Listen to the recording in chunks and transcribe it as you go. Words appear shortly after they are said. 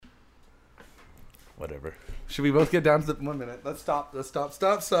Whatever. Should we both get down to the 1 minute? Let's stop. Let's stop. Let's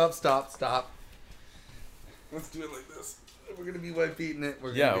do it like this. We're gonna be white beating it.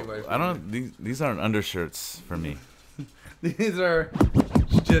 We're gonna be white beating I don't. These aren't undershirts for me. These are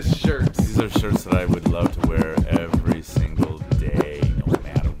just shirts. These are shirts that I would love to wear every single day, no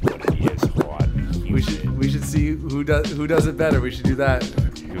matter what it is, hot, humid. We should see who does it better. We should do that.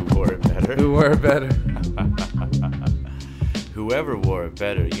 Who wore it better? Who wore it better? Whoever wore it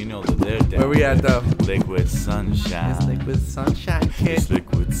better, you know that they're down. Where we at though? Liquid sunshine. It's liquid sunshine, kid. It's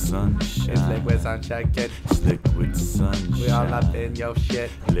liquid sunshine. It's liquid sunshine, kid. It's liquid sunshine. We all up in your shit.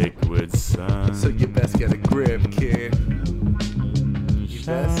 Liquid sun. So you best get a grip, kid. You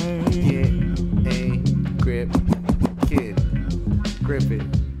best get a grip, kid. Grip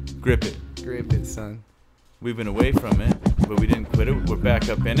it. Grip it. Grip it, son. We've been away from it, but we didn't quit it. We're back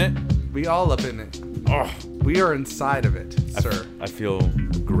up in it. We all up in it. Oh, we are inside of it, sir. I feel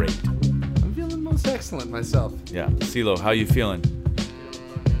great. I'm feeling most excellent myself. Yeah. CeeLo, how you feeling?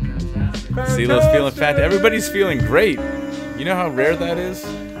 CeeLo's feeling fat. Everybody's feeling great. You know how rare that is?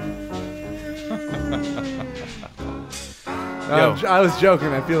 I was joking.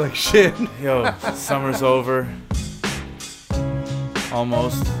 I feel like shit. Yo, summer's over.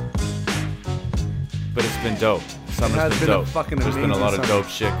 Almost. But it's been dope. Summer's been dope. There's been a lot of dope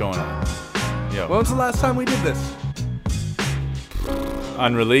shit going on. Yo. When was the last time we did this?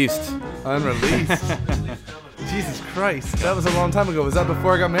 Unreleased. Jesus Christ. That was a long time ago. Was that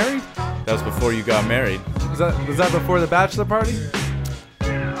before I got married? That was before you got married. Was that before the bachelor party?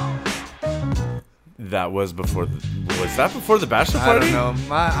 That was before was that before the bachelor party? I don't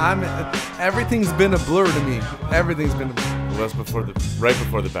know. Everything's been a blur to me. Everything's been a blur. It was right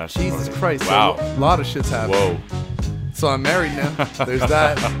before the bachelor party. Jesus Christ. Wow. So a lot of shit's happened. Whoa. So I'm married now. There's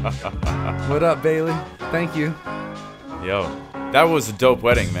that. What up, Bailey? Thank you. Yo, that was a dope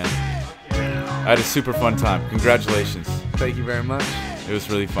wedding, man. I had a super fun time. Congratulations. Thank you very much. It was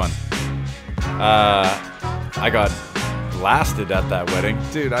really fun. I got blasted at that wedding.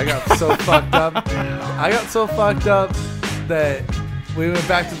 Dude, I got so fucked up. I got so fucked up that we went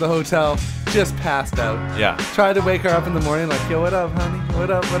back to the hotel, just passed out. Yeah. Tried to wake her up in the morning, like, yo, what up, honey? What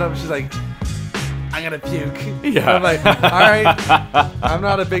up? She's like, I'm gonna puke. Yeah. I'm like, all right. I'm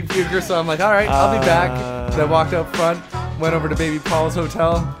not a big puker, so I'm like, all right, I'll be back. Then I walked up front, went over to Baby Paul's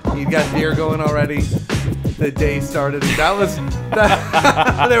hotel. He'd got beer going already. The day started. There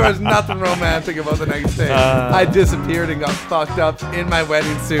was nothing romantic about the next day. I disappeared and got fucked up in my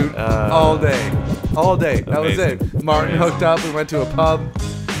wedding suit all day. That was it. Martin hooked up. We went to a pub.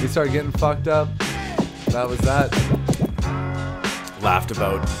 We started getting fucked up. That was that. Laughed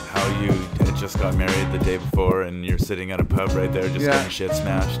about how you had just got married the day before and you're sitting at a pub right there just getting shit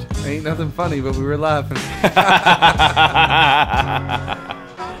smashed. Ain't nothing funny, but we were laughing.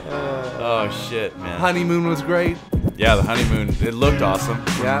 Oh shit, man. Honeymoon was great. Yeah, the honeymoon, it looked awesome.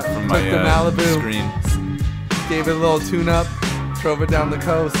 Yeah, from took my the Malibu screen. Gave it a little tune-up, drove it down the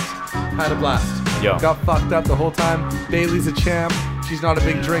coast, had a blast. Yo. Got fucked up the whole time. Bailey's a champ. She's not a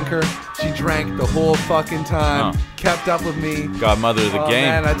big drinker. She drank the whole fucking time. Kept up with me. Godmother of the game.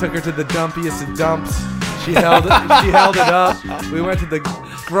 Man, I took her to the dumpiest of dumps. She held it. She held it up. We went to the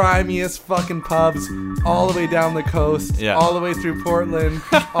grimiest fucking pubs, all the way down the coast, all the way through Portland,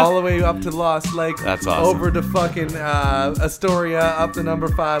 all the way up to Lost Lake. That's awesome. Over to fucking Astoria, up to number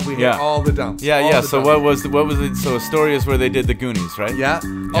 5. We hit all the dumps. So what was it? So Astoria's where they did the Goonies, right? Yeah.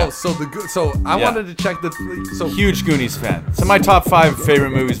 Oh, so I wanted to check the. So huge Goonies fan. Some of my top 5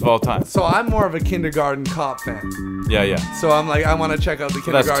 favorite movies of all time. So I'm more of a Kindergarten Cop fan. Yeah. So I'm like, I want to check out the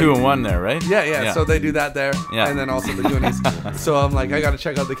Kindergarten. That's 2 and 1 there, right? Yeah. So they do that there, and then also the Goonies. So I'm like, I got to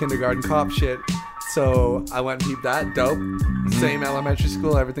check out the Kindergarten Cop shit. So I went and peeped that. Dope. Same elementary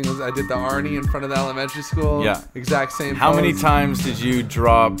school. Everything was. I did the Arnie in front of the elementary school. Yeah. Exact same. How many times did you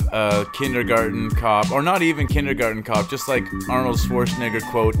drop a Kindergarten Cop, or not even Kindergarten Cop, just like Arnold Schwarzenegger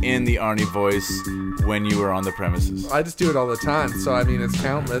quote in the Arnie voice when you were on the premises? I just do it all the time. So I mean, it's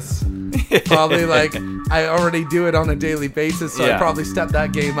countless. Probably like I already do it on a daily basis. So I probably stepped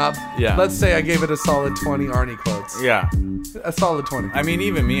that game up. Yeah. Let's say I gave it a solid 20 Arnie quotes. Yeah. A solid 20. I mean,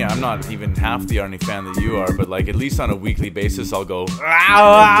 even me, I'm not even half the Arnie fan that you are, but like at least on a weekly basis, I'll go. Dude,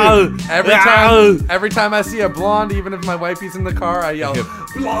 every time I see a blonde, even if my wifey's in the car, I yell,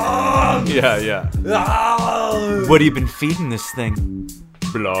 "Blonde!" Yeah. What have you been feeding this thing?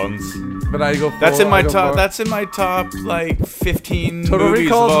 Blondes. But I go. That's in my top. That's in my top like 15 Total movies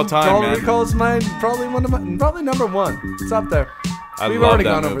Recall's, of all time, Total man. Recall's mine. Probably number 1. It's up there. We've already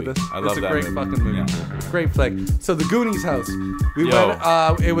gone over this. It's a great fucking movie. Yeah. Great flick. So the Goonies house. We went.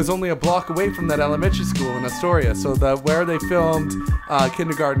 It was only a block away from that elementary school in Astoria. So where they filmed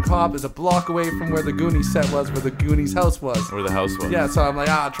Kindergarten Cop is a block away from where the Goonies set was, where the Goonies house was. Where the house was. Yeah. So I'm like,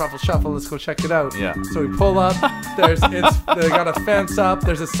 truffle shuffle. Let's go check it out. Yeah. So we pull up. They got a fence up.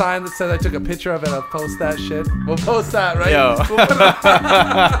 There's a sign that says I took a picture of it. I'll post that shit. We'll post that, right? Yo.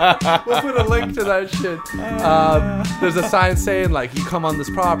 We'll put a link to that shit. There's a sign saying like, you come on this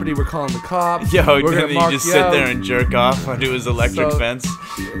property, we're calling the cops. Yo, we're gonna mark you just you sit out. there and jerk off onto his electric fence.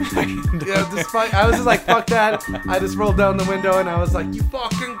 Yeah, I was just like, fuck that. I just rolled down the window and I was like, you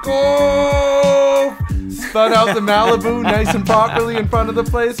fucking go! Spun out the Malibu nice and properly in front of the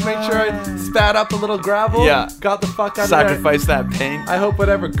place. Make sure I spat up a little gravel. Yeah. Got the fuck out Sacrifice that paint. I hope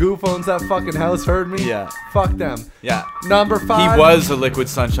whatever goof owns that fucking house heard me. Yeah. Fuck them. Yeah. Number 5. He was a Liquid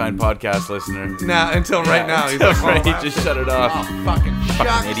Sunshine podcast listener. Nah, until right now. He's Until like, he just shut it off. Oh, fucking shucks.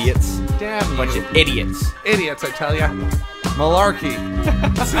 Fucking idiots. Damn Bunch of idiots. Idiots, I tell ya. Malarkey.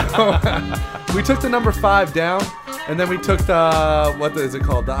 So, we took the number 5 down, and then we took the, what is it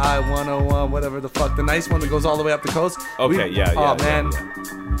called? The I-101, whatever the fuck. The nice one that goes all the way up the coast. Okay, Oh, man.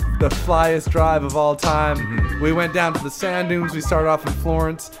 The flyest drive of all time. Mm-hmm. We went down to the sand dunes. We started off in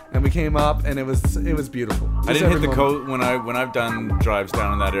Florence, and we came up, and it was beautiful. I didn't hit the coast when I've done drives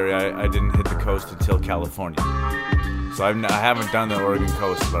down in that area. I didn't hit the coast until California. So I haven't done the Oregon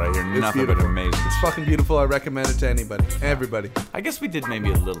coast, but I hear nothing but amazing. It's fucking beautiful. I recommend it to anybody, everybody. I guess we did maybe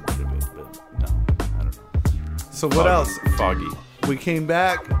a little bit of it, but no, I don't know. So what else? Foggy. We came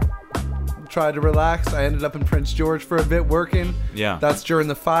back, tried to relax. I ended up in Prince George for a bit working. Yeah. That's during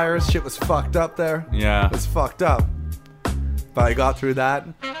the fires. Shit was fucked up there. Yeah. It was fucked up. But I got through that.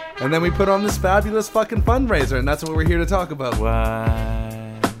 And then we put on this fabulous fucking fundraiser, and that's what we're here to talk about. What?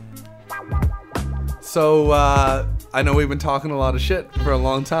 So, I know we've been talking a lot of shit for a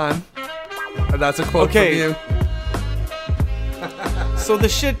long time. That's a quote from you. So the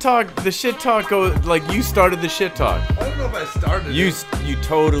shit talk goes, like, you started the shit talk. I don't know if I started it. You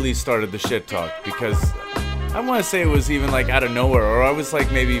totally started the shit talk, because I want to say it was even like out of nowhere, or I was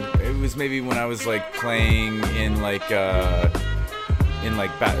like maybe when I was like playing in like I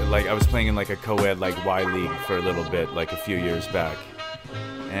was playing in like a co-ed like Y League for a little bit, like a few years back.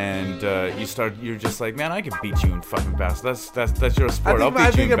 And you're just like, man, I could beat you in fucking basketball. That's your sport. I'll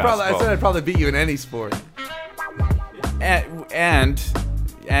beat you in basketball. I said I'd probably beat you in any sport. And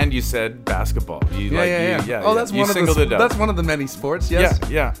you said basketball. Yeah. Oh, that's that's one of the many sports. Yes.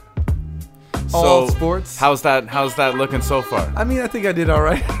 Yeah. All sports. How's that looking so far? I mean, I think I did all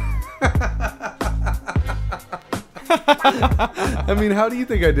right. I mean, how do you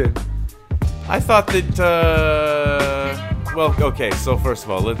think I did? I thought that. Well, okay. So first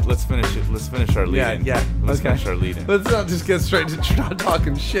of all, let's finish it. Let's finish our lead-in. Yeah. Let's finish our lead-in. Let's not just get straight to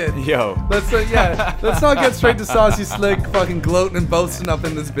talking shit. Yo. Let's not get straight to Saucy Slick fucking gloating and boasting up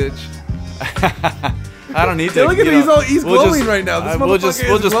in this bitch. I don't need to. Look at him. He's glowing right now. This we'll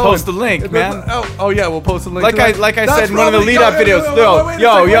just post the link, man. Oh yeah, we'll post the link. Like I said in one of the lead-up videos.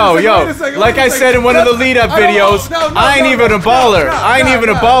 Yo. Like I said in one of the lead-up videos, I ain't even a baller. I ain't even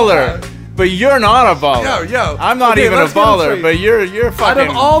a baller. But you're not a baller. Yo. I'm not even a baller, but you're fucking. Out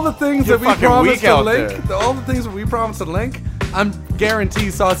of all the things that we promised to link, I'm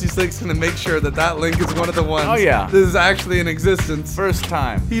guaranteed Saucy Slick's gonna make sure that link is one of the ones. Oh yeah. This is actually in existence. First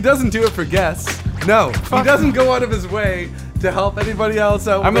time. He doesn't do it for guests. No, he doesn't go out of his way to help anybody else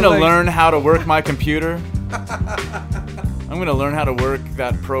out. I'm gonna learn how to work my computer. I'm gonna learn how to work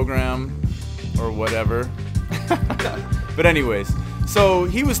that program or whatever. But anyways. So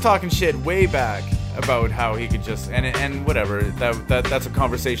he was talking shit way back about how he could just and whatever that's a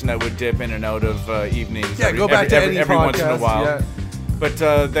conversation that would dip in and out of evenings. Yeah, go back to any every podcast, once in a while. Yeah. But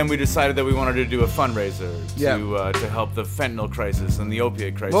then we decided that we wanted to do a fundraiser to help the fentanyl crisis and the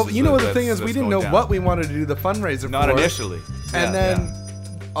opiate crisis. Well, you know what the thing is, we didn't know what we wanted to do the fundraiser for. Not initially. And then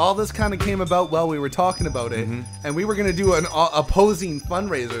all this kind of came about while we were talking about it, and we were going to do an opposing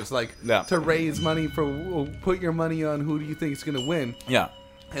fundraisers, like to raise money for put your money on who do you think is going to win. Yeah.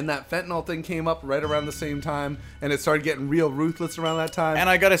 And that fentanyl thing came up right around the same time, and it started getting real ruthless around that time. And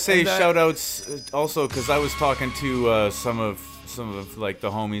I gotta say, shout outs also, because I was talking to some of like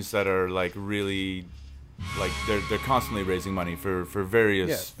the homies that are like really. Like they're constantly raising money for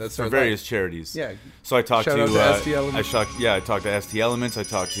various charities. Yeah. So I talked to ST Elements. I talked to ST Elements. I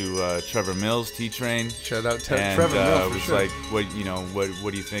talked to Trevor Mills, T-Train. Shout out to Trevor Mills. I was like, what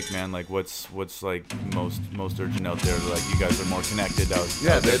do you think, man? Like what's like most urgent out there? Like you guys are more connected out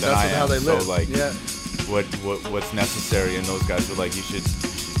there than I am. How they live. So like, what's necessary? And those guys were like, you should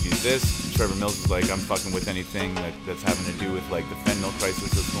do this. Trevor Mills is like, I'm fucking with anything that's having to do with like the fentanyl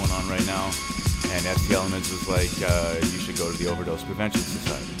crisis that's going on right now. And ST Elements was like, you should go to the Overdose Prevention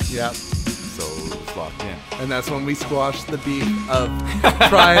Society. Yeah. So it's locked in. And that's when we squashed the beef of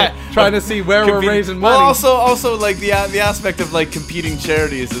trying to see where we're raising money. Well, also like the aspect of like competing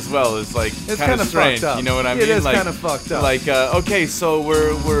charities as well is like kind of strange. Fucked up. You know what I mean? It is like, kind of fucked up. Like okay, so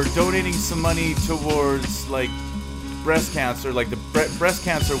we're donating some money towards like breast cancer, like the breast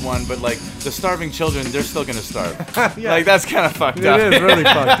cancer one, but like the starving children, they're still gonna starve. Yeah. Like that's kind of fucked up. It is really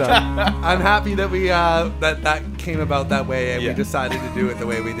fucked up. I'm happy that we that came about that way, and we decided to do it the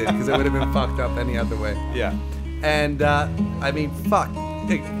way we did, because it would have been fucked up any other way. Yeah. And I mean, fuck,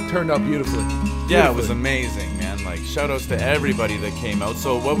 it turned out beautifully. Yeah, it was amazing, man. Like, shout outs to everybody that came out.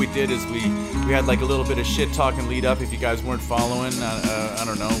 So what we did is we had like a little bit of shit talk and lead up. If you guys weren't following, I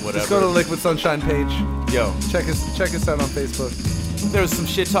don't know, whatever. Just go to the Liquid Sunshine page. Yo, check us out on Facebook. There was some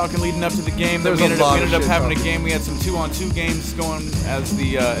shit talking leading up to the game. Then we ended up having a game. We had some 2-on-2 games going as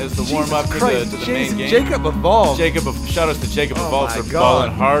the warm up to the main game. Jacob Evolved. Shout outs to Jacob Evolved for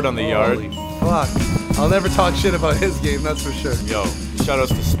balling hard on the yard. Fuck. I'll never talk shit about his game, that's for sure. Yo, shout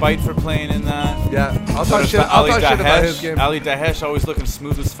outs to Spite for playing in that. Yeah, I'll talk shit about his game. Ali Dahesh always looking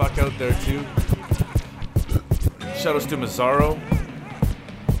smooth as fuck out there too. Shout outs to Mazzaro.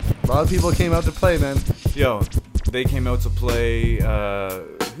 A lot of people came out to play, man. Yo, they came out to play.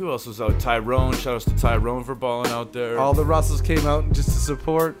 Who else was out? Tyrone. Shout outs to Tyrone for balling out there. All the Russells came out just to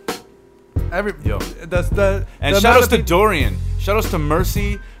support. Yo. And shout outs to Dorian. Shout outs to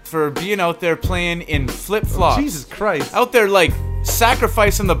Mercy for being out there playing in flip-flops. Oh, Jesus Christ. Out there like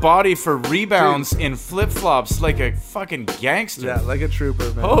sacrificing the body for rebounds in flip-flops like a fucking gangster. Yeah, like a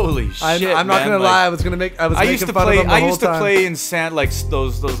trooper, man. Holy shit, I'm not gonna lie, I was making fun of him the whole time. Play in like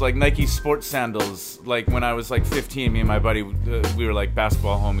those like Nike sports sandals like when I was like 15. Me and my buddy, we were like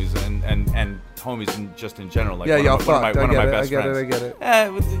basketball homies and homies just in general. Like yeah, one of my best friends. I get it.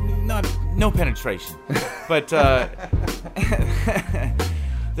 No penetration, but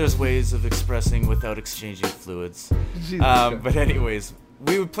there's ways of expressing without exchanging fluids. But anyways,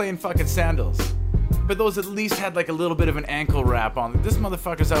 we would play in fucking sandals. But those at least had like a little bit of an ankle wrap on. This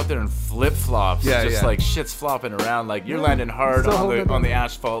motherfucker's out there in flip-flops. Like shit's flopping around. Like you're landing hard on the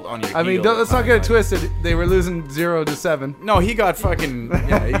asphalt on your heel. Let's not get it twisted. They were losing 0-7. No, he got fucking,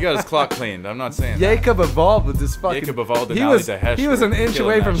 he got his clock cleaned. I'm not saying Jacob Evolved with this fucking... Jacob Evolved and Ali Dahesh. He was an inch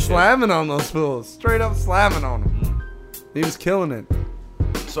away from slamming on those fools. Straight up slamming on them. He was killing it.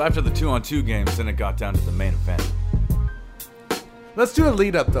 So after the 2-on-2 games, then it got down to the main event. Let's do a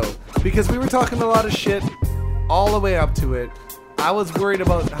lead up though, because we were talking a lot of shit all the way up to it. I was worried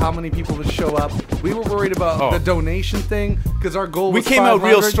about how many people would show up. We were worried about the donation thing, because our goal was 500. We came out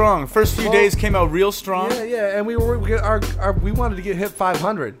real strong. First few days came out real strong. Yeah, and we wanted to hit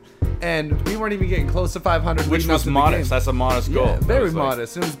 500. And we weren't even getting close to 500. Which was modest. That's a modest goal. Yeah, very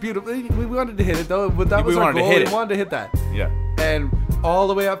modest. It was beautiful. We wanted to hit it though. But that was our goal. We wanted to hit that. Yeah. And all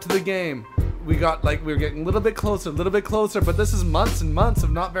the way up to the game, we were getting a little bit closer. But this is months and months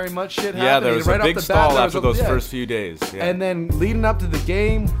of not very much shit happening. Yeah, there was a big stall after those first few days. Yeah. And then leading up to the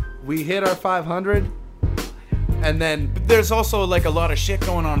game, we hit our 500. And then but there's also like a lot of shit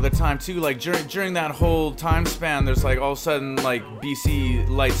going on at the time too. Like during that whole time span, there's like all of a sudden like BC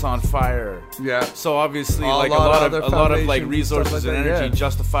lights on fire. Yeah. So obviously like a lot of like resources and energy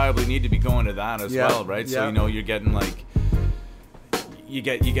justifiably need to be going to that as well, right? So you're getting like you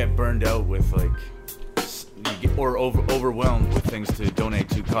get burned out with like overwhelmed with things to donate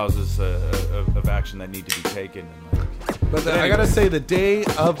to causes of action that need to be taken. And like, but I gotta say, the day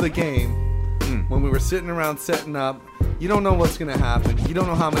of the game. When we were sitting around setting up, you don't know what's going to happen. You don't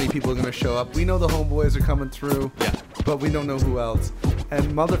know how many people are going to show up. We know the homeboys are coming through, but we don't know who else. And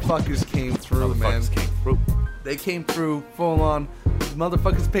motherfuckers came through, man. They came through full on.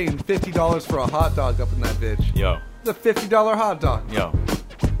 Motherfuckers paying $50 for a hot dog up in that bitch. Yo. The $50 hot dog. Yo.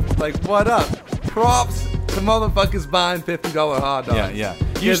 Like, what up? Props to motherfuckers buying $50 hot dogs. Yeah.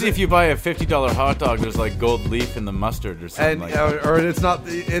 Usually if you buy a $50 hot dog, there's like gold leaf in the mustard or something or it's not.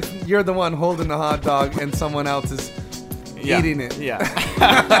 You're the one holding the hot dog and someone else is eating it. Yeah.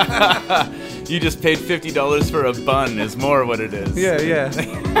 You just paid $50 for a bun is more what it is. Yeah.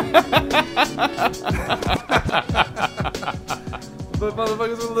 But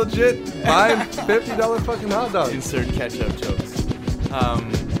motherfuckers are legit buying $50 fucking hot dogs. Insert ketchup jokes.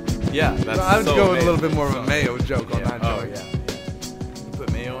 That's I would so go amazing. with a little bit more of a mayo joke on that joke. Oh yeah. You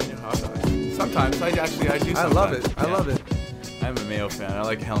put mayo on your hot dog. Sometimes I do. Sometimes. I love it. I'm a mayo fan. I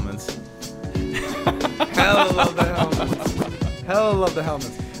like Hellman's. Hell love the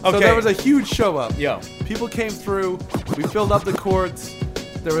Hellman's. Okay. So there was a huge show up. Yo. People came through. We filled up the courts.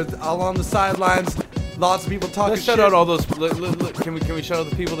 There was along the sidelines, lots of people talking Let's shit. shout out all those. Can we shout out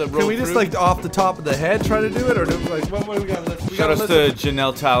the people that rolled Can we just through? like off the top of the head try to do it, or do like what we got? Shout outs to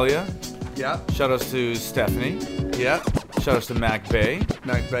Janelle Talia. Yeah. Shout outs to Stephanie. Yeah. Shout outs to Mac Bay.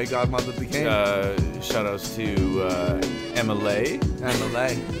 Mac Bay, godmother of the game. Shout outs to MLA.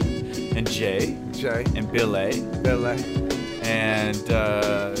 MLA. And Jay. And Bill A. And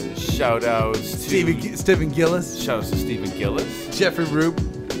shout outs to Stephen Gillis. Shout outs to Stephen Gillis. Jeffrey Roop.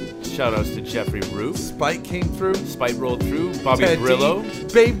 Shout outs to Jeffrey Roop. Spike came through. Spike rolled through. Bobby Ted Brillo.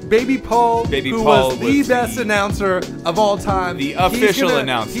 Baby Paul, who was the best announcer of all time. The official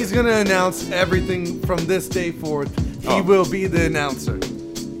announcer. He's going to announce everything from this day forth. He will be the announcer.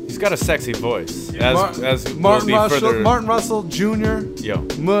 He's got a sexy voice. As Martin Russell Jr. Yo.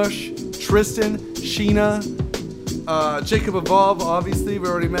 Mush. Tristan. Sheena. Jacob Evolve, obviously. We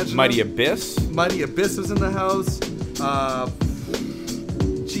already mentioned Mighty him. Abyss. Mighty Abyss was in the house.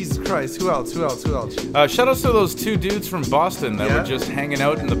 Jesus Christ. Who else? Shout outs to those two dudes from Boston that were just hanging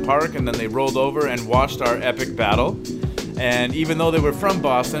out in the park, and then they rolled over and watched our epic battle. And even though they were from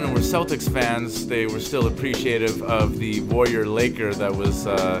Boston and were Celtics fans, they were still appreciative of the Warrior Laker that was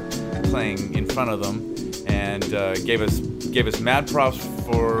playing in front of them, and gave us mad props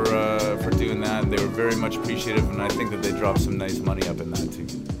for doing that. And they were very much appreciative, and I think that they dropped some nice money up in that too.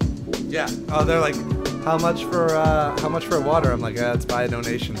 Yeah. Oh, they're like, how much for a water? I'm like, it's by a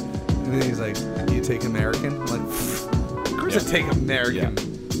donation. And then he's like, do you take American? I'm like, of course I take American.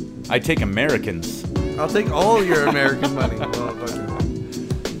 Yeah. I take Americans. I'll take all your American money.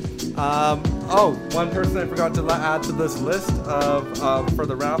 One person I forgot to add to this list of for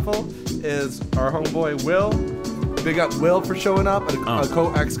the raffle is our homeboy Will. Big up Will for showing up,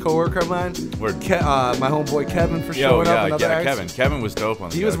 a ex-coworker of mine. My homeboy Kevin for showing up. Kevin was dope on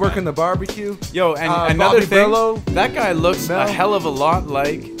that. He was working the barbecue. Yo, and another Bobby thing, Brillo, that guy looks a hell of a lot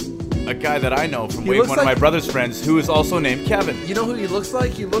like a guy that I know from one of my brother's friends who is also named Kevin. You know who he looks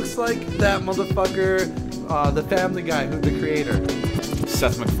like? He looks like that motherfucker, the Family Guy, the creator.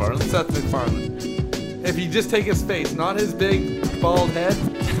 Seth MacFarlane. If you just take his face, not his big bald head,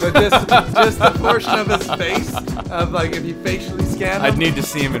 but just the portion of his face, of like if you facially scan him. I'd need to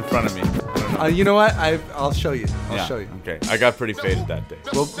see him in front of me. You know what? I'll show you. I'll show you. Okay. I got pretty faded that day.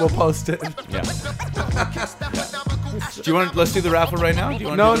 We'll post it. Yeah. Do you want? Let's do the raffle right now. Do you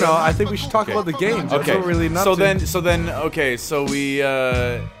want No. I think we should talk about the game. That's okay. what we're really nuts So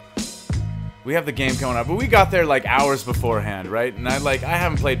we have the game coming up, but we got there like hours beforehand, right? And I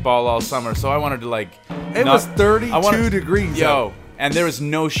haven't played ball all summer, so I wanted to It was 32 degrees. Yo, and there was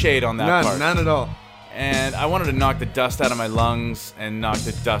no shade on that part. None at all. And I wanted to knock the dust out of my lungs and knock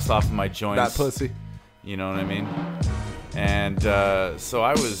the dust off of my joints. That pussy. You know what I mean? And so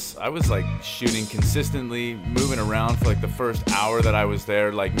I was like shooting consistently, moving around for like the first hour that I was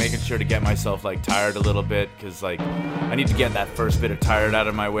there, like making sure to get myself like tired a little bit, because like I need to get that first bit of tired out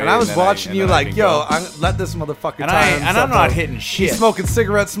of my way. And I was watching you like, yo, let this motherfucker tire himself. And I'm not hitting shit. He's smoking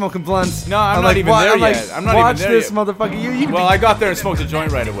cigarettes, smoking blunts. No, I'm not even there yet. I'm not watch even there this yet. motherfucker. Well, I got there and smoked a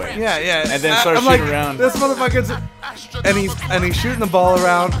joint right away. Yeah. And then started shooting around. This motherfucker's, and he's shooting the ball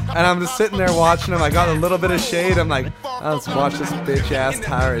around, and I'm just sitting there watching him. I got a little bit of shade. I'm like, let's watch this bitch ass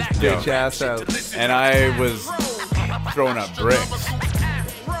tire his bitch ass out. And I was throwing up bricks.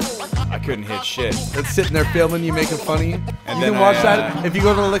 I couldn't hit shit. It's sitting there filming you, making fun of you. And you can watch that if you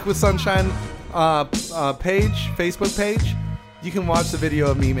go to the Liquid Sunshine Facebook page. You can watch the video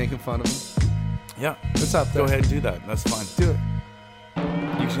of me making fun of him. Yeah, it's up there. Go ahead and do that. That's fine. Do it.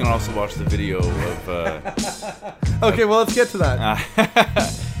 You can also watch the video of. Okay, well, let's get to that.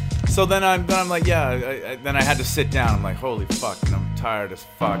 So then I'm like, then I had to sit down. I'm like, holy fuck, and I'm tired as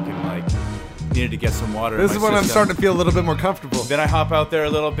fuck, and like needed to get some water. This is when I'm starting to feel a little bit more comfortable. Then I hop out there a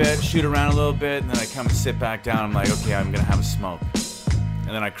little bit, shoot around a little bit, and then I come and sit back down. I'm like, okay, I'm gonna have a smoke, and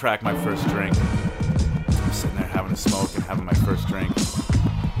then I crack my first drink. I'm sitting there having a smoke and having my first drink.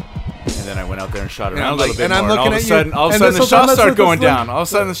 And then I went out there and shot around a little bit more. And all of a sudden the shots start going down. All of a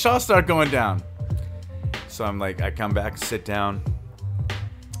sudden the shots start going down. So I'm like, I come back, sit down,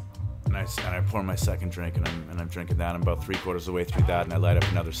 and I pour my second drink, and I'm drinking that. I'm about 3/4 of the way through that, and I light up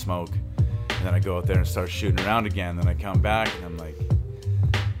another smoke. And then I go out there and start shooting around again. Then I come back, and I'm like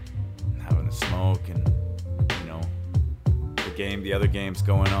having a smoke, and you know, the other game's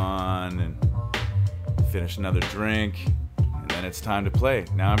going on, and finish another drink. And it's time to play.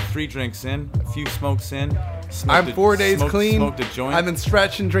 Now I'm 3 drinks in, a few smokes in. I'm 4 days clean. Smoked a joint. I've been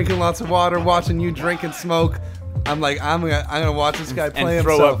stretching, drinking lots of water, watching you drink and smoke. I'm like, I'm gonna watch this guy play and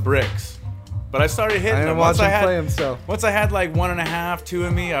himself. throw up bricks. But I started hitting I'm them. gonna watch him play himself. Once I had like 1.5, 2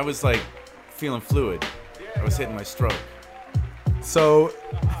 in me, I was like feeling fluid. I was hitting my stroke. So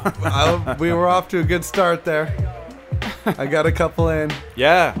we were off to a good start there. I got a couple in.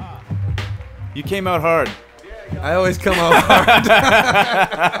 Yeah. You came out hard. I always come out hard.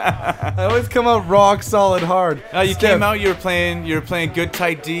 I always come out rock solid hard. You came out. You were playing good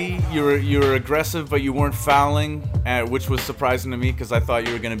tight D. You were aggressive, but you weren't fouling, which was surprising to me because I thought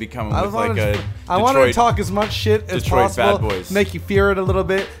you were going to be coming with like a. I wanted to talk as much shit as Detroit possible. Bad Boys. Make you fear it a little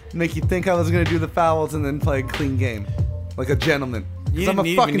bit. Make you think I was going to do the fouls and then play a clean game, like a gentleman. You didn't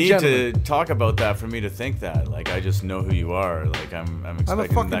even need to talk about that for me to think that. Like I just know who you are. Like I'm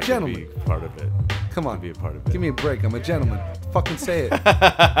expecting that gentleman. could be part of it. Come on, be a part of it. Give me a break. I'm a gentleman. Fucking say it.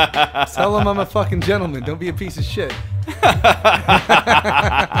 Tell him I'm a fucking gentleman. Don't be a piece of shit.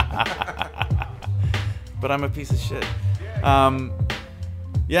 But I'm a piece of shit.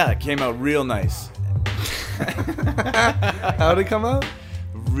 Yeah, it came out real nice. How'd it come out?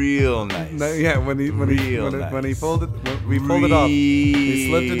 Real nice. No, yeah, when he folded, we folded off. We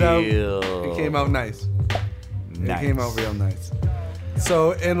slipped it out. It came out nice. It came out real nice.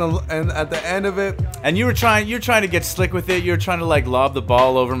 So and at the end of it, and you're trying to get slick with it. You're trying to like lob the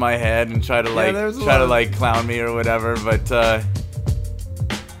ball over my head and try to clown me or whatever. But I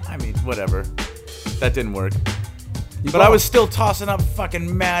mean, whatever. That didn't work. But I was still tossing up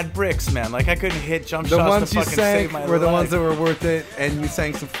fucking mad bricks, man. Like I couldn't hit jump shots to fucking save my life. The ones you sank were the ones that were worth it, and you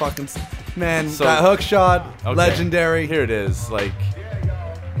sank some fucking that hook shot, legendary. Here it is, like.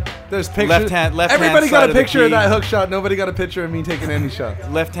 There's pictures. Left hand Everybody got a picture of that hook shot. Nobody got a picture of me taking any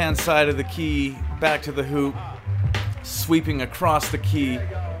shot. Left hand side of the key, back to the hoop, sweeping across the key,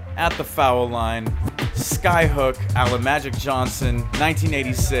 at the foul line, sky hook, a la Magic Johnson,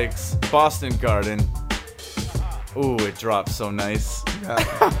 1986, Boston Garden. Ooh, it dropped so nice.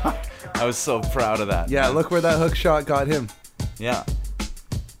 Yeah. I was so proud of that. Yeah, look where that hook shot got him. Yeah.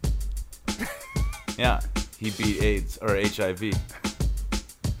 Yeah, he beat AIDS or HIV.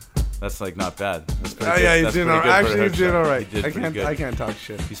 That's like not bad. That's pretty good. Yeah, he's doing all right. Actually, he's doing all right. I can't talk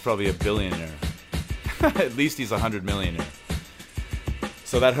shit. He's probably a billionaire. At least he's 100 millionaire.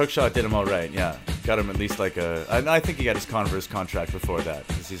 So that hook shot did him all right. Yeah, got him at least like a. I think he got his Converse contract before that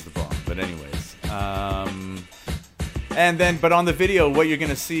because he's the bomb. But anyways, and then but on the video, what you're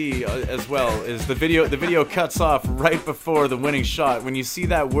gonna see as well is the video. The video cuts off right before the winning shot. When you see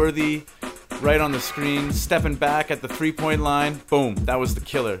that Worthy right on the screen, stepping back at the 3-point line, boom, that was the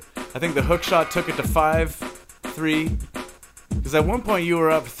killer. I think the hook shot took it to 5-3. Because at one point you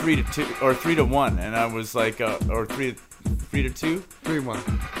were up 3-2 or 3-1, and I was like, or 3-2,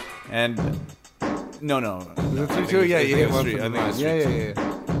 3-1, and no, was it 3-2? Yeah, you hit one from the line. Yeah.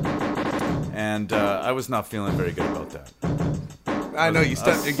 And I was not feeling very good about that. I know you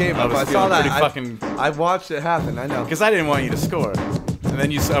stepped your game up. I saw that. I watched it happen. I know. Because I didn't want you to score. And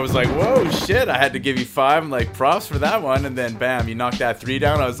then I was like, whoa, shit, I had to give you 5. I'm like, props for that one. And then, bam, you knocked that 3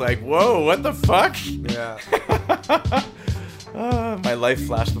 down. I was like, whoa, what the fuck? Yeah. My life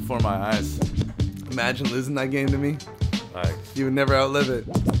flashed before my eyes. Imagine losing that game to me. You would never outlive it.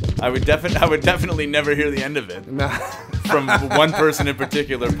 I would definitely never hear the end of it. Nah. From one person in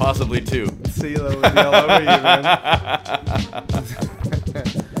particular, possibly 2. See, that would be all over you, man.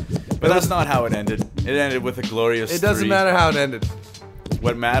 But that's not how it ended. It ended with a glorious It doesn't 3. matter how it ended.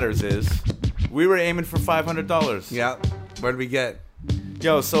 What matters is we were aiming for $500. Yeah. Where did we get?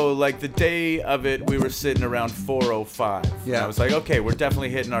 Yo, so like the day of it, we were sitting around 405. Yeah. And I was like, okay, we're definitely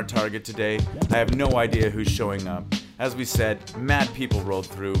hitting our target today. I have no idea who's showing up. As we said, mad people rolled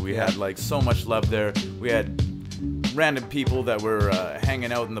through. We had like so much love there. We had random people that were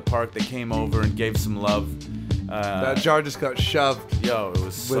hanging out in the park that came over and gave some love. That jar just got shoved. Yo, it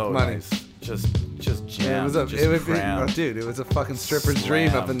was so money. Nice. Just jam. Dude, it was a fucking stripper's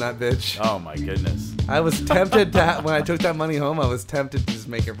dream up in that bitch. Oh my goodness. I was tempted to when I took that money home. I was tempted to just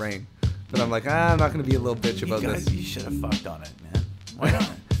make it rain, but I'm like, I'm not gonna be a little bitch about this. You should have fucked on it, man. Why not?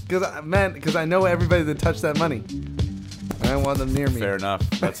 Because I know everybody that touched that money. I don't want them near me. Fair enough.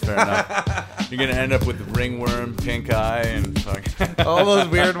 That's fair enough. You're gonna end up with ringworm, pink eye, and fuck. All those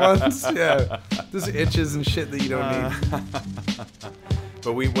weird ones. Yeah, just itches and shit that you don't need.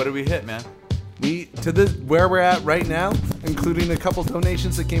 But what did we hit, man? Where we're at right now, including a couple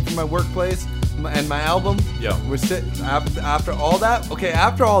donations that came from my workplace and my album. Yeah. We're sitting after all that. Okay,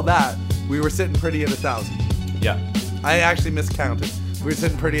 after all that, we were sitting pretty at 1,000. Yeah. I actually miscounted. We were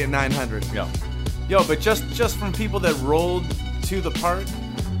sitting pretty at 900. Yeah. Yo, but just from people that rolled to the park,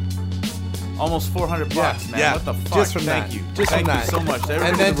 almost $400, man. Yeah. What the fuck? Just from Thank that. you. Just Thank from you that. so much.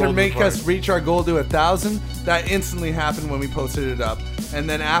 And then to make us reach our goal to 1,000, that instantly happened when we posted it up. And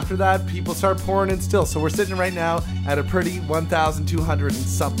then after that, people start pouring in still. So we're sitting right now at a pretty 1,200 and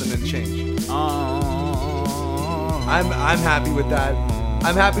something and change. I'm happy with that.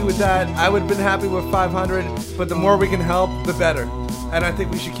 I'm happy with that. I would have been happy with 500, but the more we can help, the better. And I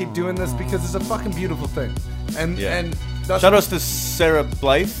think we should keep doing this because it's a fucking beautiful thing. And that's shout outs to Sarah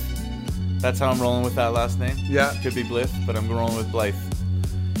Blythe. That's how I'm rolling with that last name. Yeah. Could be Blythe, but I'm rolling with Blythe.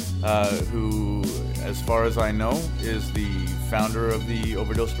 Who, as far as I know, is the founder of the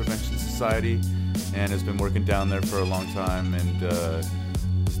Overdose Prevention Society and has been working down there for a long time and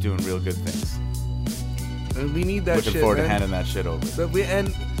is doing real good things. And we need that Looking shit, forward man. to handing that shit over. And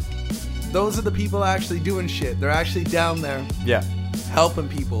those are the people actually doing shit. They're actually down there Yeah. helping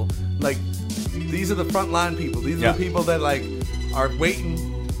people. Like, these are the frontline people. These are the people that, like, are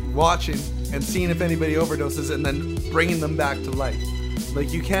waiting, watching, and seeing if anybody overdoses and then bringing them back to life.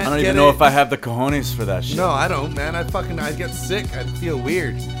 Like, you can't I don't even know if I have the cojones for that shit. No, I don't, man. I'd get sick. I'd feel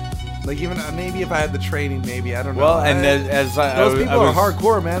weird. Like, even maybe if I had the training, maybe, I don't know. Well, and as those people are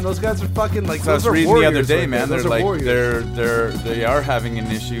hardcore, man. Those guys are fucking like. So I was those are reading the other warriors day, right man. there. They're Those are like warriors. they are having an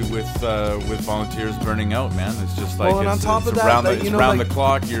issue with volunteers burning out, man. It's just like Well, and on top of that, around, like, it's you know, around like- the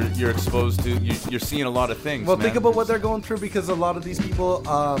clock. You're exposed to. You're seeing a lot of things. Well, man. think about what they're going through because a lot of these people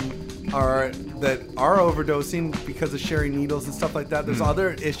are overdosing because of sharing needles and stuff like that. There's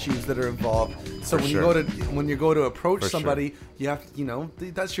other issues that are involved. So For when sure. you go to approach For somebody, you have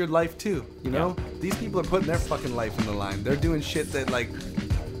to, that's your life too. You know, these people are putting their fucking life on the line. They're doing shit that, like,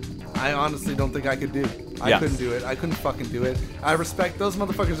 I honestly don't think I could do. I couldn't do it. I couldn't fucking do it. I respect those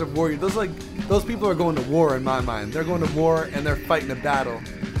motherfuckers are warriors. Those people are going to war in my mind. They're going to war and they're fighting a battle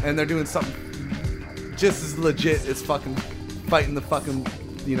and they're doing something just as legit as fucking fighting the fucking,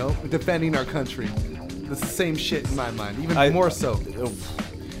 defending our country. It's the same shit in my mind, even more so.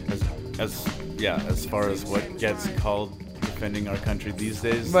 As far as what gets called defending our country these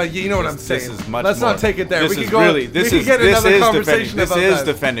days. But you know what I'm saying. This is much Let's more, not take it there. This We is could go. really. We This could is get this another is conversation defending. This about is that.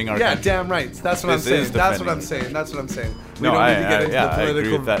 defending our Yeah, country. damn right. That's what I'm This saying. is That's what I'm defending. saying. That's what I'm saying. We No, don't need to get I into the agree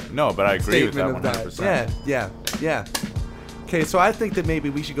political with that. No, but I agree with that statement 100%. Yeah. Okay, so I think that maybe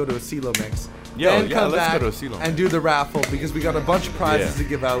we should go to a CeeLo mix. Yeah, Then yeah, come let's back go to a CeeLo and mix. do the raffle because we got a bunch of prizes to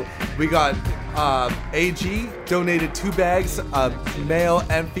give out. We got AG donated 2 bags of male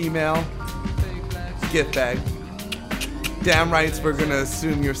and female gift bag. Damn rights, we're gonna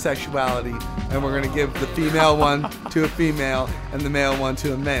assume your sexuality and we're gonna give the female one to a female and the male one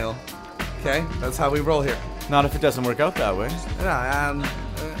to a male. Okay, that's how we roll here. Not if it doesn't work out that way.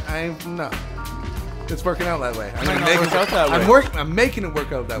 No, it's working out that way. I'm Might gonna not make work it out that way. I'm making it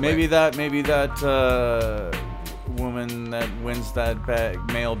work out that Maybe way. that woman that wins that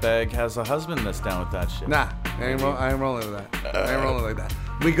male bag has a husband that's down with that shit. Nah, I ain't rolling with that. I ain't rolling like that.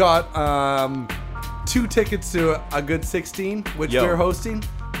 We got 2 tickets to a good 16, which we're hosting,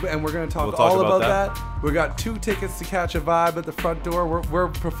 and we're gonna talk all about that. We got 2 tickets to Catch a Vibe at the front door. We're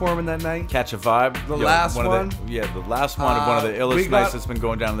performing that night. Catch a Vibe. The last one? The last one of one of the we illest got nights that's been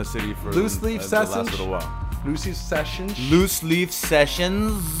going down in the city for Loose Leaf the last Sessions. little while. Loose Leaf Sessions. Loose Leaf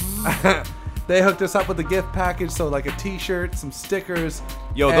Sessions. They hooked us up with a gift package, so like a T-shirt, some stickers.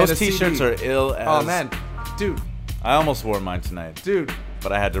 Yo, and those a T-shirts CD. are ill as. Oh man, dude, I almost wore mine tonight,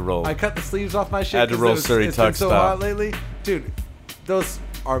 but I had to roll. I cut the sleeves off my shit. I had to 'cause roll it's Surrey been Tug so style. hot lately, dude. Those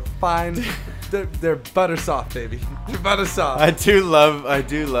are fine. they're butter soft, baby. They're butter soft. I do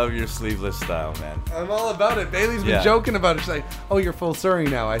love your sleeveless style, man. I'm all about it. Bailey's been Yeah. joking about it. She's like, "Oh, you're full Surrey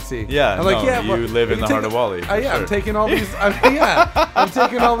now. I see." Yeah, I'm like, no, "Yeah, you well, live in you the heart of Wally, for yeah, I'm sure. taking all these. I'm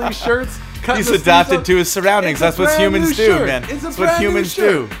taking all these shirts. cutting He's the sleeves adapted up. to his surroundings. It's a That's what brand humans new do, shirt. man. It's a That's what brand new humans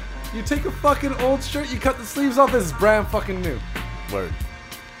shirt. do. You take a fucking old shirt, you cut the sleeves off. It's brand fucking new. Word.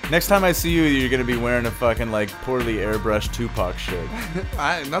 Next time I see you, you're gonna be wearing a fucking like poorly airbrushed Tupac shirt.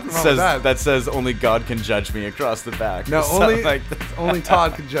 Nothing wrong with that. That says "Only God can judge me" across the back. No, Or something only that. only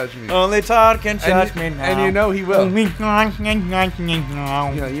Todd can judge me. Only Todd can judge me now. And you know he will. Only God can judge me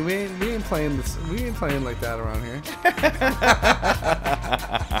now. You know, we ain't playing this. We ain't playing like that around here.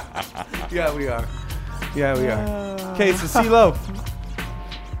 Yeah, we are. Yeah, we are. Okay, so CeeLo.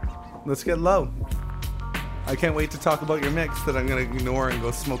 Let's get low. I can't wait to talk about your mix that I'm gonna ignore and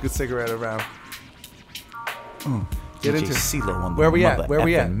go smoke a cigarette around. Get DJ into it. CeeLo on the Where we at? mother Where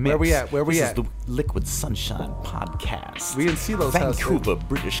we at? effing Where we mix. at? Where we this at? is the Liquid Sunshine Podcast. We in CeeLo's house, Vancouver,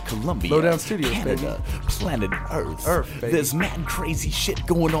 British Columbia. Lowdown Studios, Canada, planet Earth. baby. There's mad crazy shit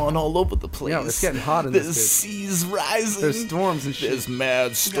going on all over the place. Yeah, it's getting hot in There's this bitch. seas rising. There's storms and shit. There's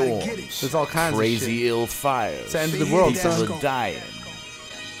mad storms. There's all kinds crazy of shit. ill fires. It's the end of the world, People son. are dying.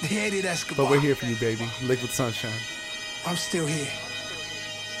 But we're here for you, baby. Liquid Sunshine. I'm still here.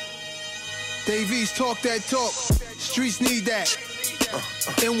 Davies talk that talk. Streets need that.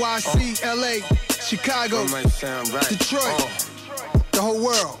 NYC, LA, Chicago, Detroit, the whole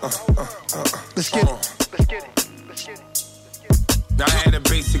world. Let's get it. Now I had a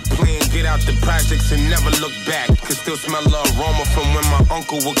basic plan, get out the projects and never look back. Could still smell the aroma from when my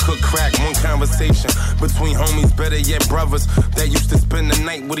uncle would cook crack. One conversation between homies, better yet brothers, that used to spend the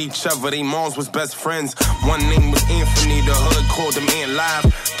night with each other. They moms was best friends. One name was Anthony, the hood called him Ant Live.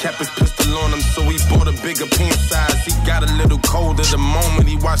 Kept his pistol on him, so he bought a bigger pant size. He got a little colder the moment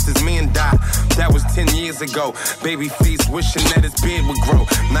he watched his man die. That was 10 years ago. Babyface wishing that his beard would grow.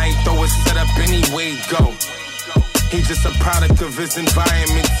 Now he throw his set up anyway, go. He just a product of his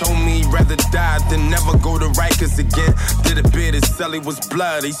environment. Told me he'd rather die than never go to Rikers again. Did a bid, his celly was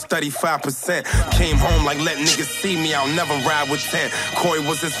blood, he studied 5%. Came home like, let niggas see me, I'll never ride with 10. Corey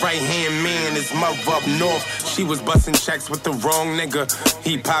was his right-hand man, his mother up north. She was busting checks with the wrong nigga.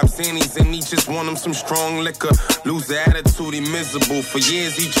 He pops Zannies and he just want him some strong liquor. Lose the attitude, he miserable. For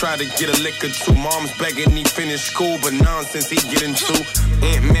years he tried to get a liquor too. Mom's begging he finish school, but nonsense he get into.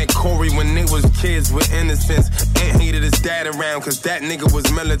 Aunt met Corey when they was kids with innocence. Aunt hated his dad around cause that nigga was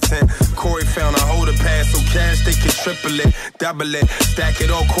militant. Corey found a holder pass so cash they could triple it, double it, stack it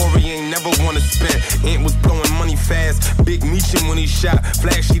all. Corey ain't never wanna spend. Aunt was blowing money fast, big meechin' when he shot.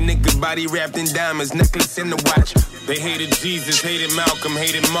 Flashy nigga body wrapped in diamonds, necklace in the watch. They hated Jesus, hated Malcolm,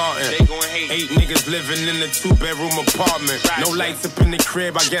 hated Martin. They gon' hate 8 niggas living in a 2-bedroom apartment. No lights up in the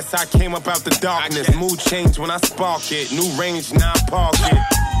crib, I guess I came up out the darkness. Mood changed when I spark it, new range, now I park it.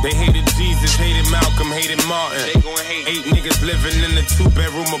 They hated Jesus, hated Malcolm, hated Martin. They gon' hate 8 niggas living in a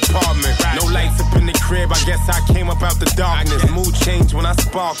 2-bedroom apartment. No lights up in the crib, I guess I came up out the darkness. Mood changed when I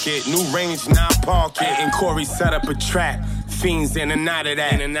spark it, new range, now I park it. And Corey set up a trap. Fiends in and out of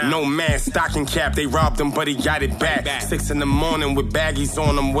that. No mask, stocking cap, they robbed him, but he got it back. 6 in the morning with baggies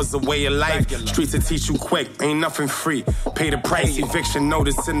on them was a way of life. Streets will teach you quick, ain't nothing free. Pay the price, eviction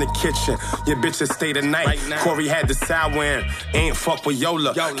notice in the kitchen. Your bitches stay the night. Corey had the sour in, ain't fuck with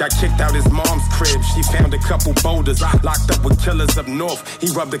Yola. Got kicked out his mom's crib, she found a couple boulders. Locked up with killers up north,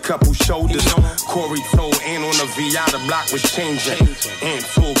 he rubbed a couple shoulders. Corey told Aunt on the VI the block was changing. Aunt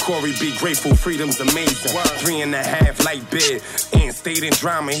told Corey be grateful, freedom's amazing. 3.5 light bid. And stayed in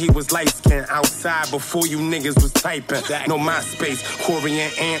drama, he was light-skinned outside before you niggas was typing. No MySpace, Corey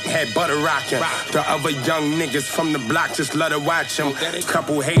and Ant had butter rocking. The other young niggas from the block just let her watch him.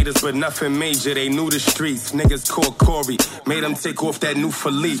 Couple haters, but nothing major, they knew the streets. Niggas called Corey, made him take off that new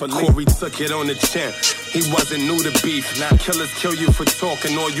Philippe. Corey took it on the chin, he wasn't new to beef. Now killers kill you for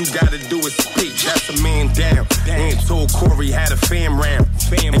talking, all you gotta do is speak. That's a man down. Ant told Corey had a fam round.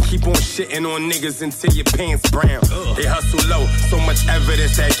 And keep on shitting on niggas until your pants brown. They hustle low, so much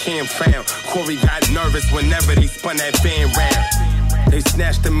evidence that Cam found. Corey got nervous whenever they spun that fan round. They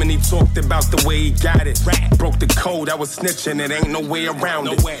snatched him and he talked about the way he got it. Broke the code, I was snitching, it ain't no way around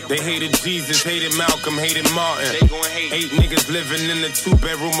it. They hated Jesus, hated Malcolm, hated Martin. They gon' hate 8 niggas living in a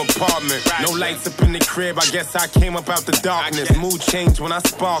 2-bedroom apartment. No lights up in the crib, I guess I came up out the darkness. Mood changed when I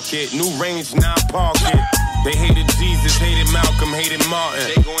spark it, new range, now I park it. They hated Jesus, hated Malcolm, hated Martin.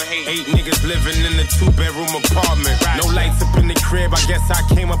 They gon' hate 8 niggas living in a 2-bedroom apartment. No lights up in the crib, I guess I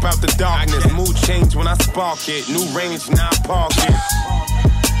came up out the darkness. Mood changed when I spark it, new range, now I park it.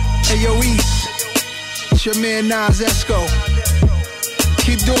 Hey yo, East, it's your man Nas Esco.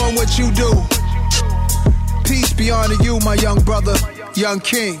 Keep doing what you do. Peace be unto you, my young brother, young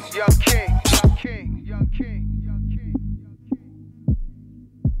king.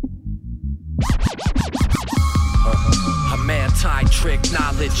 I'm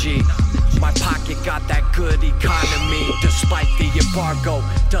anti-technology. My pocket got that good economy. Despite the embargo,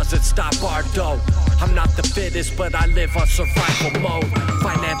 doesn't stop our dough. I'm not the fittest, but I live on survival mode.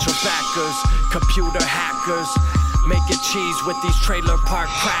 Financial backers, computer hackers, making cheese with these trailer park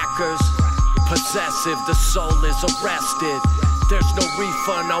crackers. Possessive, the soul is arrested. There's no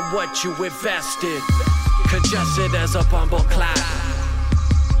refund on what you invested. Congested as a bumble clap,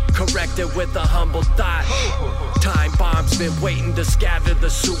 corrected with a humble thought. Time bombs been waiting to scatter the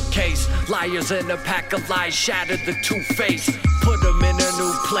suitcase. Liars in a pack of lies shattered the two-face. Put them in a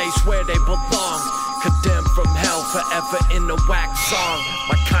new place where they belong. Condemned from hell forever in a wax song.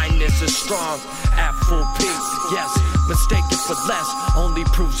 My kindness is strong at full peak. Yes, mistaken for less only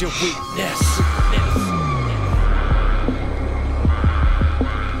proves your weakness.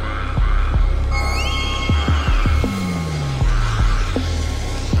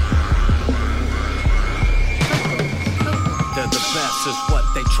 Is what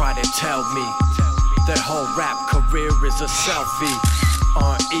they try to tell me. Their whole rap career is a selfie.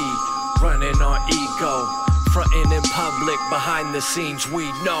 On E, running on ego. Frontin' in public, behind the scenes we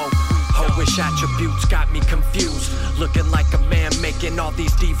know. Hoish attributes got me confused. Looking like a man making all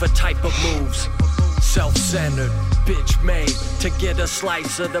these diva type of moves. Self-centered, bitch made. To get a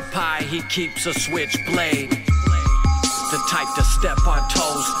slice of the pie, he keeps a switchblade. the type to step on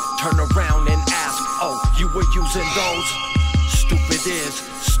toes, turn around and ask, oh, you were using those? Stupid is,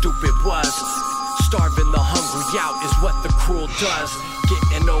 stupid was. Starving the hungry out is what the cruel does.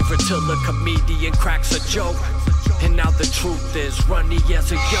 Getting over till the comedian cracks a joke. And now the truth is runny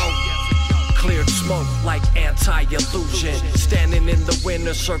as a yoke. Cleared smoke like anti-illusion. Standing in the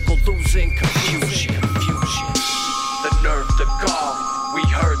winner circle losing confusion. The nerve to gall, we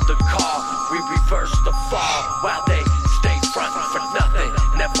heard the call. We reversed the fall while they stay frontin' for nothing.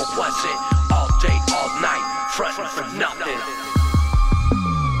 Never was it all day, all night, frontin' for nothing.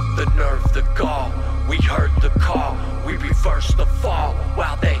 The nerve to gall, we heard the call. We reversed the fall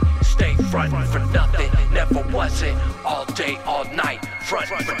while they stay frontin' for nothing. Never was it all day, all night,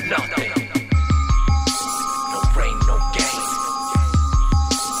 frontin' for nothing. No rain, no gain.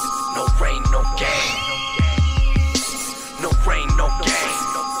 No rain, no gain. No rain, no gain.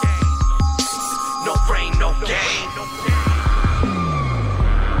 No rain, no gain.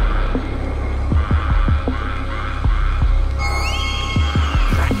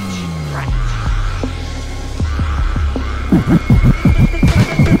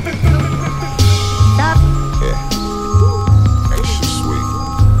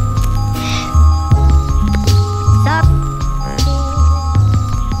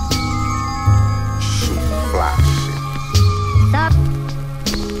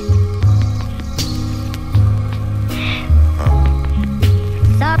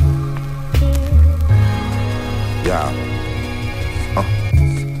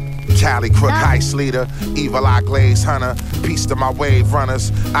 Cali crook heist leader, evil eye glaze hunter, piece to my wave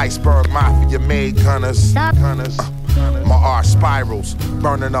runners, iceberg mafia made gunners. My art spirals,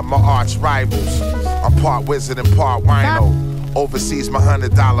 burning up my arch rivals. I'm part wizard and part wino. Overseas my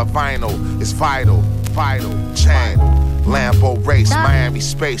 $100 vinyl is vital, chain. Lambo race, Miami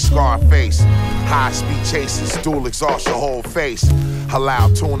space, Scarface. High speed chases, dual exhaust your whole face.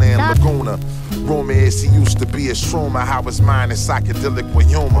 Halal tuna in Laguna. Rumor is he used to be a shroomer. How his mind is psychedelic with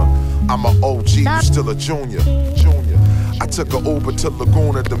humor. I'm an OG, you still a junior. I took an Uber to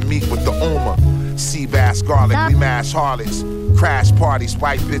Laguna to meet with the Uma. Sea bass, garlic, we mash harlots. Crash parties,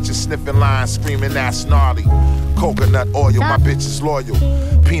 white bitches sniffing lines, screaming that's gnarly. Coconut oil, my bitch is loyal.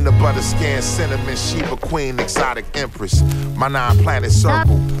 Peanut butter skin, cinnamon, Sheba Queen, exotic empress. My 9-planet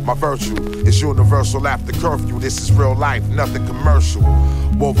circle, my virtue is universal after curfew. This is real life, nothing commercial.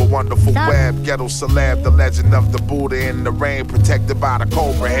 Wove a wonderful web, ghetto celeb, the legend of the Buddha in the rain, protected by the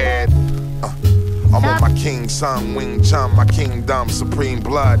cobra head. I'm on my king's son, Wing Chun, my kingdom, supreme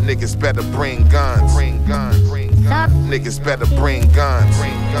blood. Niggas better bring guns. Niggas better bring guns.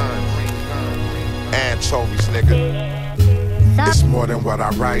 Anchovies, nigga. It's more than what I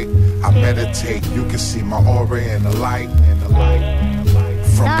write. I meditate. You can see my aura in the light.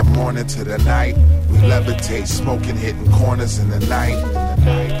 From the morning to the night, we levitate, smoking, hitting corners in the night.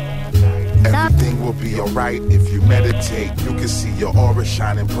 Everything will be alright if you meditate. You can see your aura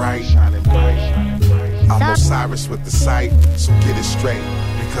shining bright. I'm Osiris with the sight, so get it straight,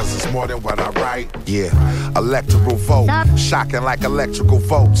 because it's more than what I write. Yeah, electoral vote, shocking like electrical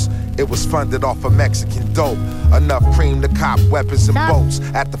votes. It was funded off of Mexican dope. Enough cream to cop weapons and boats.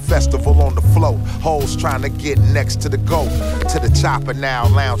 At the festival on the float, hoes trying to get next to the goat. To the chopper now,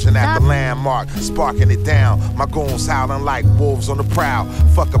 lounging at the landmark, sparking it down. My goons howling like wolves on the prowl.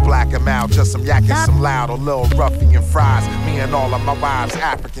 Fuck a black and mild, just some yakking, some loud. A little ruffian fries, me and all of my wives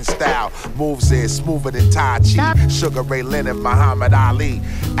African style. Moves is smoother than Tai Chi. Sugar Ray Leonard, Muhammad Ali.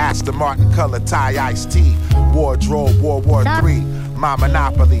 Aston Martin color tie iced tea. Wardrobe, World War III. My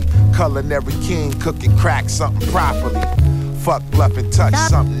monopoly, culinary king, cooking crack something properly. Fuck bluff and touch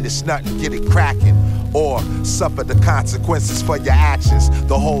something that's nothing, get it cracking. Or suffer the consequences for your actions.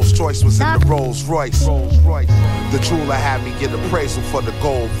 The hole's choice was in the Rolls Royce. The jeweler had me get appraisal for the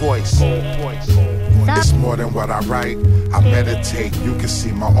gold voice. It's more than what I write. I meditate, you can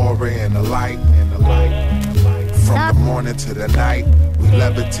see my aura in the light. From the morning to the night, we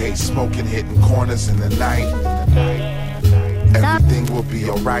levitate, smoking, hitting corners in the night. Everything will be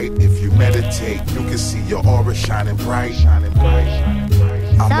alright if you meditate. You can see your aura shining bright.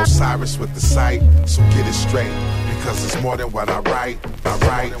 I'm Osiris with the sight, so get it straight, because it's more than what I write.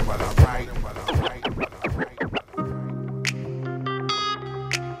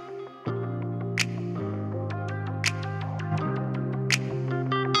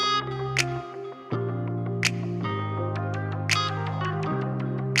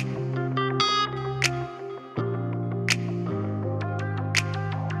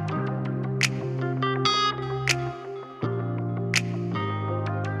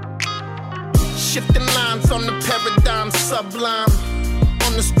 Shifting lines on the paradigm sublime.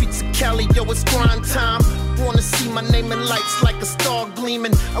 On the streets of Cali, yo, it's grind time. Wanna see my name in lights like a star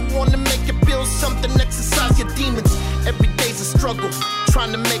gleaming. I wanna make you feel something, exercise your demons. Every day's a struggle,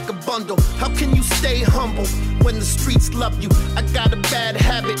 trying to make a bundle. How can you stay humble when the streets love you? I got a bad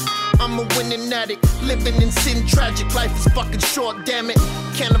habit, I'm a winning addict. Living in sin, tragic, life is fucking short, damn it.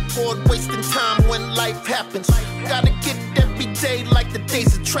 Can't afford wasting time when life happens. Gotta get it every day like the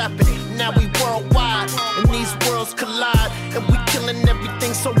days of trapping. Now we worldwide, and these worlds collide. And we killing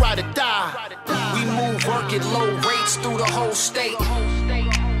everything, so ride or die. We move work at low rates through the whole state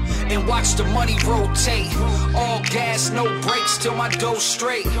and watch the money rotate. All gas, no brakes till my dough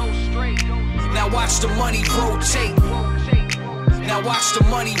straight. Now watch the money rotate. Now watch the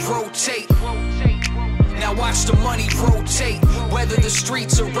money rotate. Now watch the money rotate. Whether the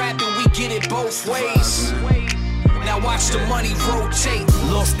streets are rapping, we get it both ways. Now watch the money rotate.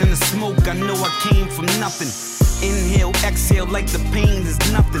 Lost in the smoke, I know I came from nothing. Inhale, exhale like the pain is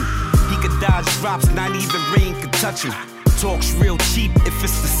nothing. He could dodge drops, not even rain could touch him. Talks real cheap if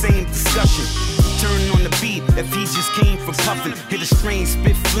it's the same discussion. Turn on the beat if he just came from puffin'. Hit a strain,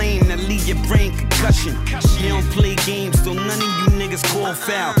 spit flame, that leave your brain concussion. You don't play games, so none of you niggas call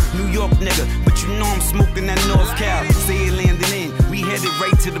foul. New York nigga, but you know I'm smoking that North Cal. Say it landing in, we headed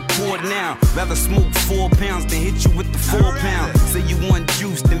right to the port now. Rather smoke 4 pounds than hit you with the 4 pound. Say you want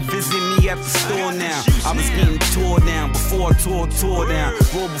juice, then visit me at the store now. I was getting tore down before I tore down.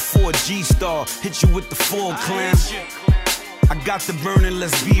 Roll before G-Star, hit you with the 4 clown. I got the burning,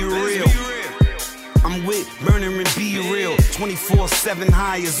 let's be real. I'm with burning and be real. 24/7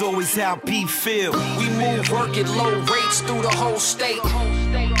 high is always how P feel. We move work at low rates through the whole state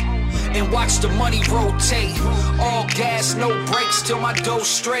and watch the money rotate. All gas, no brakes till my dough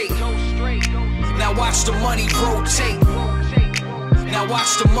straight. Now watch the money rotate. Now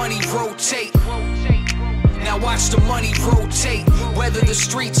watch the money rotate. Now watch the money rotate. Whether the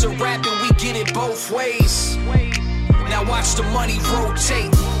streets are rapping, we get it both ways. Now watch the money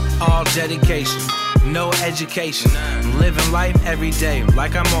rotate. All dedication, no education. I'm living life every day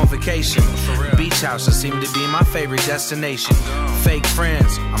like I'm on vacation. Beach houses seem to be my favorite destination. Fake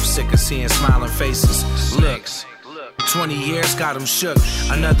friends, I'm sick of seeing smiling faces. Look, 20 years got them shook.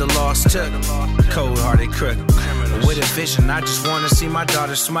 Another loss took. Cold-hearted crook. With a vision, I just wanna see my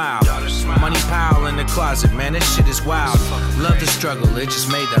daughter smile. Money pile in the closet, man, this shit is wild. Love the struggle, it just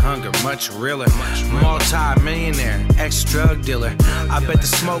made the hunger much realer. Multi-millionaire, ex-drug dealer. I bet the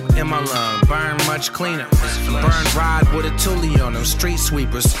smoke in my lung burn much cleaner. Burn ride with a toolie on them, street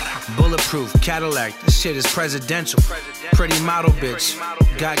sweepers. Bulletproof Cadillac, this shit is presidential. Pretty model bitch,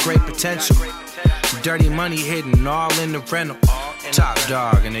 got great potential. Dirty money hidden all in the rental. Top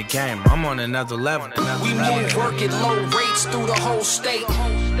dog in the game, I'm on another level. We move work at low rates through the whole state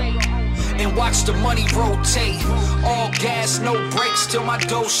and watch the money rotate. All gas, no brakes till my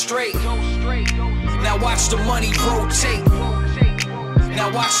dough straight. Now watch the money rotate. Now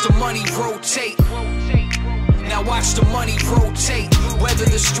watch the money rotate. Now watch the money rotate. Whether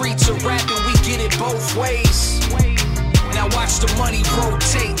the streets are rapping, we get it both ways. Now watch the money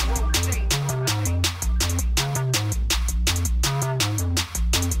rotate.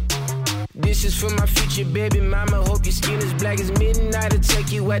 This is for my future baby mama. Hope your skin is black as midnight. I'll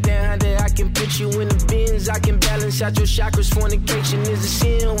take you at that Honda. I can put you in the bins. I can balance out your chakras. Fornication is a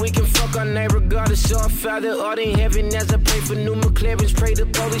sin. We can fuck our name regardless. So our Father art in heaven. As I pray for new McLarens, pray the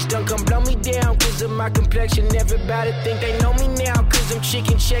police don't come blow me down. Cause of my complexion. Everybody think they know me now. Cause I'm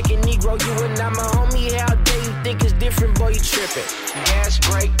chicken checking. Negro, you and I'm a homie. How dare you think it's different? Boy, you tripping. Gas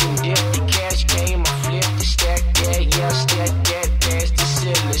break and dip. The cash came. I flipped the stack. Yeah, stack that. Past the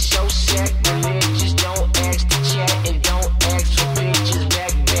ceiling. So sacrilegious. Don't ask the chat and don't ask for pictures.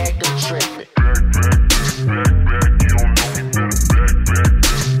 Back, I'm tripping.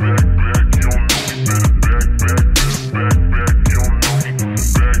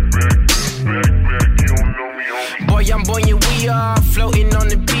 Boy, I'm buoyant, we are floating on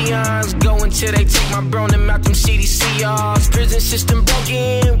the peons. Going till they take my bro and out them CDCRs. Prison system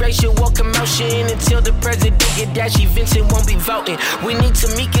broken, racial war commotion. Until the president get dashy, Vincent won't be voting. We need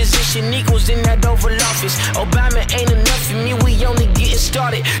Tamika's and equals in that Oval Office. Obama ain't enough for me, we only getting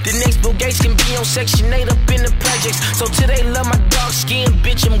started. The next Bill Gates can be on Section 8 up in the projects. So till they love my dark skin,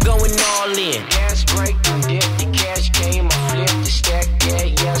 bitch, I'm going all in. Gas break and dip, the cash came, I flipped the stack that,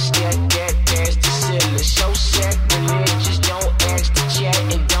 yeah, stack that, past the ceiling. So sacrilegious, don't ask the chat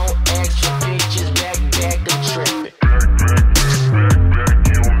and don't ask for pictures. Back, I'm tripping.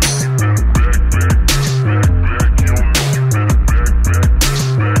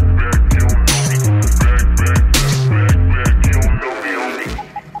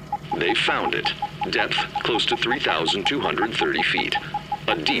 They found it. Depth close to 3,230 feet.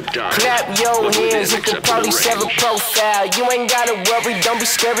 A deep dive. Clap your hands if the police have a profile. You ain't gotta worry, don't be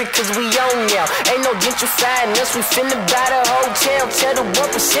scary, cause we on now. Ain't no gentrifying us, we finna buy the hotel. Tell the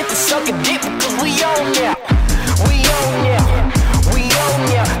 1% to suck a dick because we on now. We on now. We on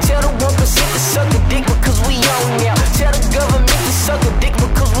now. Tell the 1% to suck a dick because we on now. Tell the government to suck a dick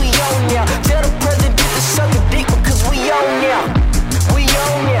because we on now. Tell the president to suck a dick because we on now. We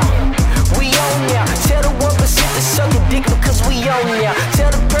on now. We on now. Tell the 1% to suck a dick because we on now.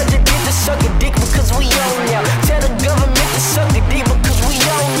 Tell the president to suck a dick because we on now. Tell the government to suck a dick because we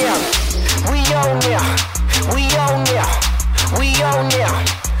on now. We on now. We on now. We on now.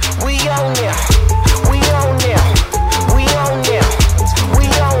 We on now. We on now. We on now. We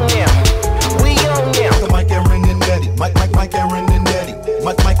on now. We on now. Mike, Aaron, and Eddie. Mike, Aaron, and Eddie.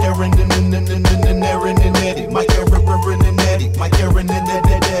 Mike, Aaron, and Aaron, and Eddie. Mike, Aaron, and Eddie. Mike, Aaron, and Eddie. Mike, Aaron,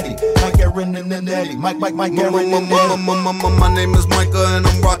 and Eddie. Mike, Aaron, and Eddie. My name is Micah and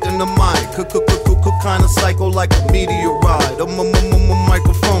I'm rocking the mic. Kinda psycho like a meteorite.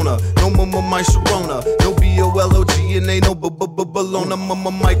 Microphone, no my Sharona, no B-O-L-O-G and ain't no Bologna.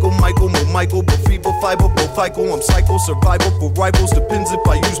 Michael, but feeble, fiber, FICO. I'm psycho, survival for rivals. Depends if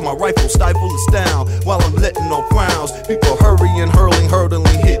I use my rifle, stifle us down while I'm letting off rounds. People hurrying, hurtling,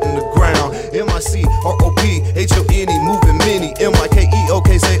 hitting the ground. M-I-C-R-O-P-H-O-N-E, moving many.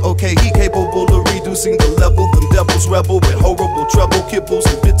 M-I-K-E-O-K, say okay. He capable of reducing the level. Them devils rebel with horrible trouble. Kibbles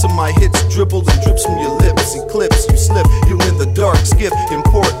and bits of my hits, dribbles and drips from your lips. Eclipse, you slip, you in the dark. Skip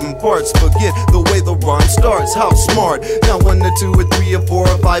important parts, forget the way the rhyme starts. How smart. Now 1 or 2 or 3 or 4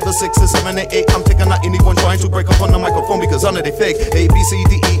 or 5 or 6 or 7 or 8. I'm taking out anyone trying to break up on the microphone because none of they fake. A, B, C,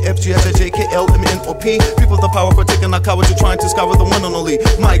 D, E, F, G, H, I, J, K, L, M, N, O, P. People with the power for taking out cowards. You're trying to scour the one and only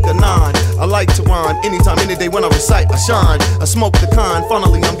Micah 9. I like to rhyme anytime, any day when I recite, I shine. I smoke the kind.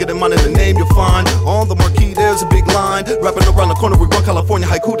 Finally, I'm getting mine in the name you'll find. On the marquee, there's a big line. Rapping around the corner, we run California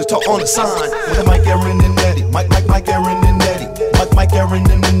haiku to talk on the sign. Mike, Aaron, and Eddie. Mike, Aaron, and Eddie. Mike, Aaron,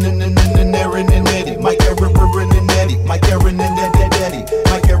 and Aaron, and Eddie. Mike, Aaron, and Eddie. Mike, Aaron, and Eddie.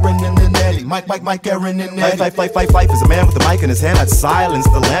 Mike, Aaron, and Eddie. Mike, Aaron, and Eddie. Life is a man with a mic in his hand. I'd silence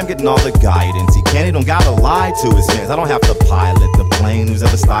the lamb, getting all the guidance he can. He don't gotta lie to his fans. I don't have to pilot the plane. Who's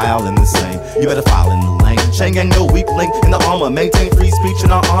ever styling the same? You better file in the lane. Chain gang, no weak link in the armor. Maintain free speech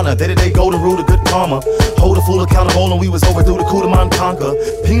and our honor. Day-to-day golden rule of good karma. Hold a fool accountable, and we was overdue to coup de man conquer.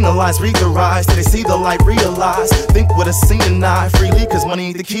 Penalize, read the rise, till they see the light, realize. Think with a seeing eye, freely, cause money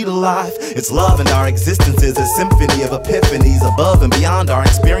ain't the key to life. It's love, and our existence is a symphony of epiphanies. Above and beyond our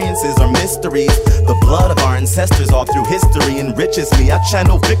experiences are mysteries. The blood of our ancestors all through history enriches me. I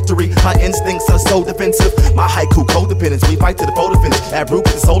channel victory. My instincts are so defensive. My haiku codependence. We fight to the photo finish. Add root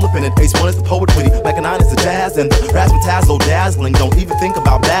with the soul dependent. Pace 1 is the poet witty. Mike 9 is the jazz, and the razzmatazz so dazzling. Don't even think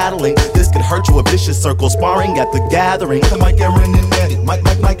about battling. This could hurt you. A vicious circle sparring at the gathering. Mike, Aaron, and Eddie. Mike,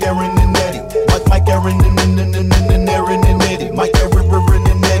 Aaron, and Eddie. Mike, Aaron, and Aaron, and Eddie. Mike, Aaron,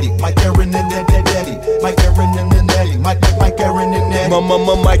 and Eddie. Mike, Aaron, and Eddie. Mike, Aaron, and Eddie. Mike, Aaron, and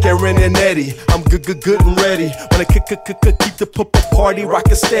Eddie. Mike, Aaron, and Eddie. I'm good and ready. Wanna keep the party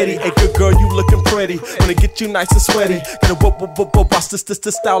rockin' steady. Hey, good girl, you looking pretty. Wanna get you nice and sweaty. Gonna boss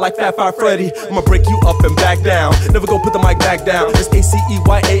this style like Fat Five Freddy. I'ma break you up and back down. Never gonna put the mic back down. It's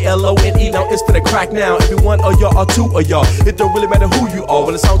ACEYALONE. Now it's for the crack now. Every one of y'all or 2 of y'all. It don't really matter who you are.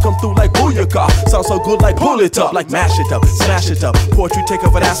 When the sound come through like booyaka. Sound so good like pull it up. Like mash it up, smash it up. Poetry take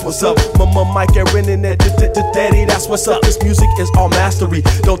over, that's what's up. Mike, Aaron, and Daddy, that's what's up. This music is all mastery.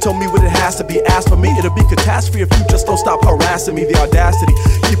 Don't tell me what it has to be. Ask for me, it'll be catastrophe if you just don't stop harassing me. The audacity,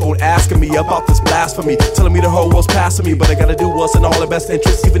 keep on asking me about this blasphemy, telling me the whole world's passing me, but I gotta do what's in all the best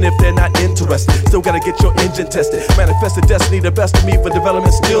interest, even if they're not interested. Still gotta get your engine tested. Manifest the destiny, the best of me, but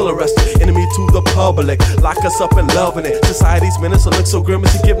development still arrested. Enemy to the public, lock us up and loving it. Society's menace, look so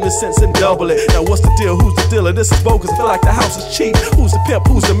grimace, and giving a sense and double it. Now what's the deal? Who's the dealer? This is bogus. I feel like the house is cheap. Who's the pimp?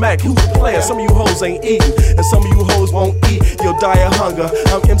 Who's the Mac? Who's the player? Some of you hoes ain't eating, and some of you hoes won't eat. You'll die of hunger.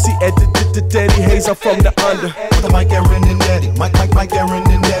 I'm MC Daddy Hayes, I'm from the under. Mike, Aaron, and Eddie. Mike, Aaron,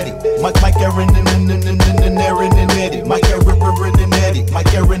 and Eddie. Mike, Aaron, and Aaron, and Eddie. Mike, Aaron, and Eddie.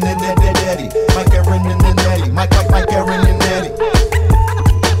 Mike, Aaron, and Eddie. Mike, Aaron, and Eddie. Mike, Aaron, and Eddie.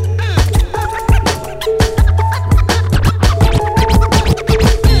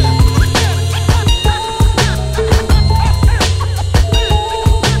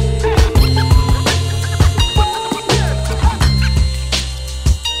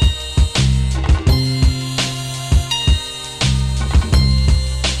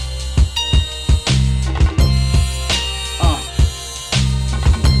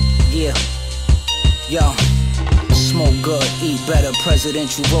 smoke good, eat better,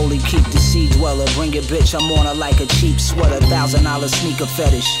 presidential rollie, keep the seed dweller. Bring it, bitch, I'm on her like a cheap sweater, $1,000 sneaker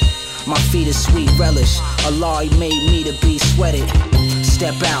fetish. My feet are sweet relish, Allah made me to be sweated.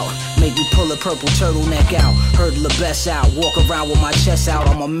 Step out, make me pull a purple turtleneck out. Heard the best out, walk around with my chest out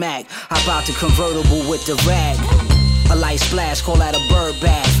on my Mac. Hop out the convertible with the rag. A light splash, call that a bird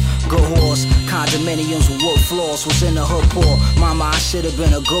bath. Good horse, condominiums with wood floors. Was in the hood poor, mama, I should've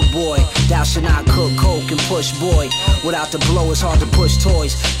been a good boy. Thou should not cook coke and push boy. Without the blow, it's hard to push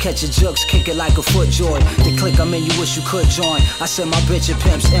toys. Catch a jukes, kick it like a foot joy. The click I'm in, you wish you could join. I send my bitch a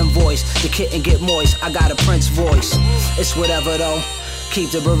pimp's invoice. The kitten get moist, I got a Prince voice. It's whatever though.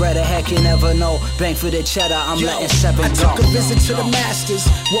 Keep the Beretta, heck you never know. Bang for the cheddar, I'm letting 7 go. I took a visit to the masters.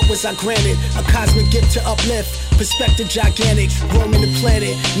 What was I granted? A cosmic gift to uplift. Perspective gigantic, roaming the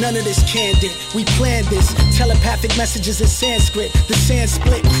planet. None of this candid. We planned this. Telepathic messages in Sanskrit. The sand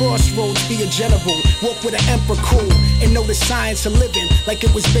split crossroads. Be a general. Walk with an emperor cool. And know the science of living like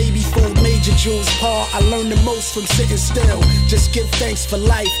it was baby food. Major Jules Paul. I learned the most from sitting still. Just give thanks for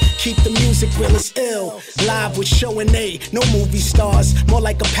life. Keep the music real, it's ill. Live with Show and A. No movie stars. More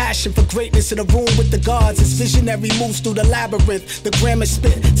like a passion for greatness in a room with the gods. It's visionary moves through the labyrinth. The grammar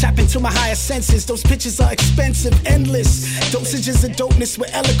spit. Tap into my higher senses. Those pictures are expensive. Endless dosages of dopeness with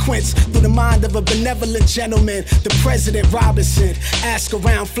eloquence through the mind of a benevolent gentleman, the President Robinson. Ask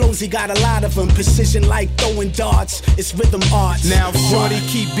around flows, he got a lot of them. Precision like throwing darts, it's rhythm arts. Now shorty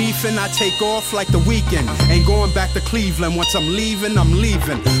keep beefing, I take off like the weekend. Ain't going back to Cleveland. Once I'm leaving, I'm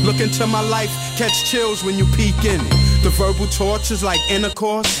leaving. Look into my life, catch chills when you peek in. The verbal torch is like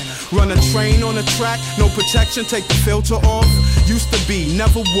intercourse. Run a train on a track, no protection, take the filter off. Used to be,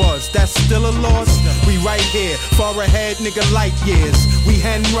 never was, that's still a loss. We right here, far ahead, nigga, light years. We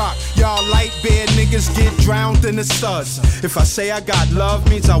hen rock, y'all light bear niggas get drowned in the suds. If I say I got love,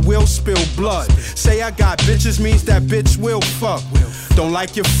 means I will spill blood. Say I got bitches, means that bitch will fuck. Don't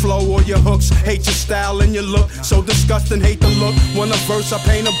like your flow or your hooks, hate your style and your look. So disgusting, hate the look. Want a verse, I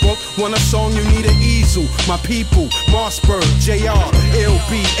paint a book. Want a song, you need an easel. My people, Mossberg, JR,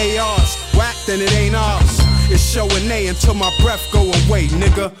 LB, ARs. Whack, then it ain't ours. It's Show and A until my breath go away,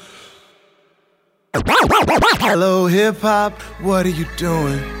 nigga. Hello hip-hop, what are you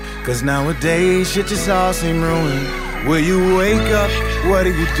doing? Cause nowadays shit just all seem ruined. Will you wake up, what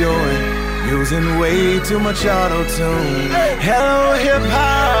are you doing? Using way too much auto-tune. Hello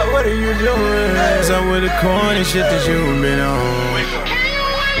hip-hop, what are you doing? What's up with the corny shit that you've been on?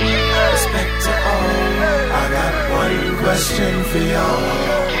 Respect to all, I got one question for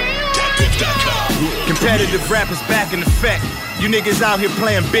y'all. Competitive rap is back in effect. You niggas out here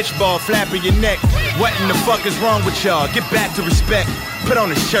playing bitch ball, flapping your neck. What in the fuck is wrong with y'all? Get back to respect. Put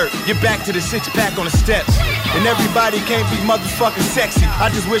on a shirt, get back to the 6-pack on the steps. And everybody can't be motherfucking sexy. I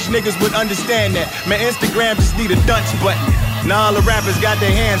just wish niggas would understand that. Man, Instagram just need a dunce button. Now all the rappers got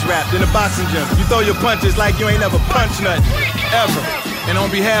their hands wrapped in a boxing gym. You throw your punches like you ain't never punched nothing, ever. And on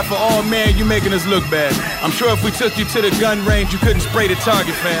behalf of all men, you making us look bad. I'm sure if we took you to the gun range, you couldn't spray the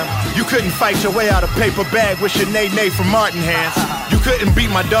target, fam. You couldn't fight your way out of paper bag with your nay-nay from Martin hands. You couldn't beat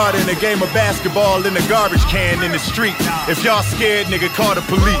my daughter in a game of basketball in a garbage can in the street. If y'all scared, nigga, call the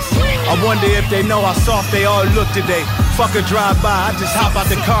police. I wonder if they know how soft they all look today. Fuck a drive-by, I just hop out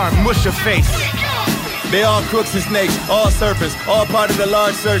the car and mush your face. They all crooks and snakes, all serpents, all part of the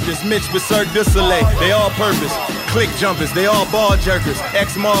large circus, mixed with Cirque du Soleil. They all purpose, click jumpers, they all ball jerkers,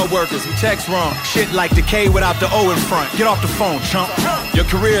 ex-mall workers who text wrong. Shit like the K without the O in front. Get off the phone, chump. Your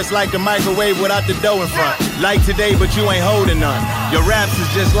career's like the microwave without the dough in front. Like today, but you ain't holding none. Your raps is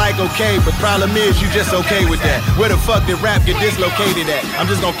just like okay, but problem is you just okay with that. Where the fuck did rap get dislocated at? I'm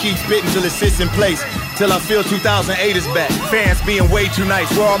just gonna keep spitting till it sits in place. Till I feel 2008 is back. Fans being way too nice,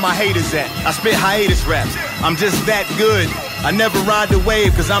 where all my haters at? I spit hiatus raps, I'm just that good. I never ride the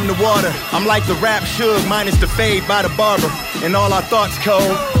wave cause I'm the water. I'm like the rap Suge minus the fade by the barber. And all our thoughts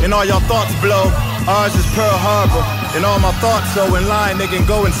cold, and all your thoughts blow. Ours is Pearl Harbor, and all my thoughts so in line they can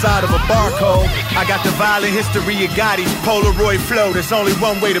go inside of a barcode. I got the violent history of Gotti, Polaroid flow, there's only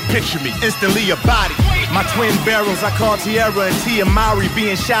one way to picture me, instantly a body. My twin barrels, I call Tierra and Tia Mowry.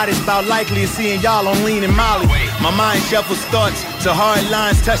 Being shot is about likely as seeing y'all on Lean and Molly. My mind shuffles thoughts to hard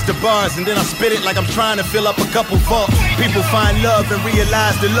lines, touch the bars, and then I spit it like I'm trying to fill up a couple vaults. People find love and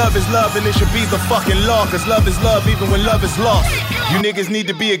realize that love is love, and it should be the fucking law, cause love is love even when love is lost. You niggas need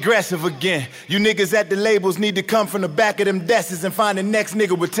to be aggressive again. You niggas at the labels need to come from the back of them desks and find the next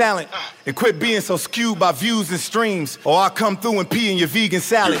nigga with talent. And quit being so skewed by views and streams, or I'll come through and pee in your vegan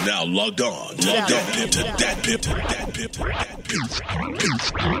salad. You're now logged on to that pip.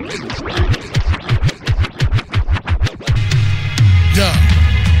 Yeah,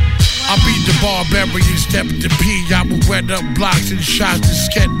 I beat the Barbarian step to P. I will wet up blocks and shots to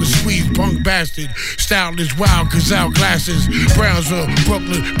sket with squeeze punk bastard. Style is wild, Gazelle glasses. Brownsville,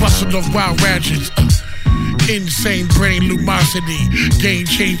 Brooklyn, busting off wild ratchets. Insane brain lumosity. Game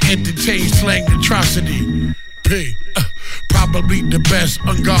change, entertain, slang atrocity. P. Probably the best,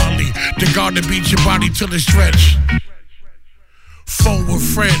 ungodly. The guard to beat your body till it stretch. Foe a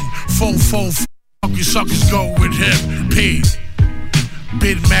friend, foe, fuck you suckers go with him. P.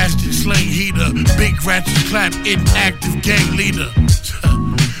 Bid master, slang heater, big ratchet clap, inactive gang leader.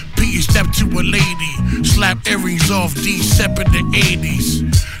 P, step to a lady, slap earrings off, D-step in the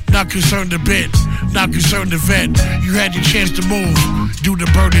 80s. Not concerned a bit, not concerned the vet. You had your chance to move, do the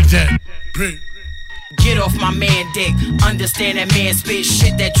Bernadette. P. Get off my man dick, understand that man spit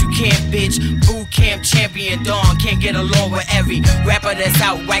shit that you can't, bitch. Boot camp champion Dawn can't get along with every rapper that's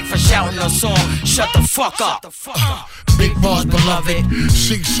out whack for shouting a song. Shut the fuck up. Big boss beloved,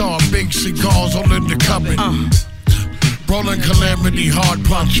 seesaw, big cigars all in the cupboard. Rolling calamity, hard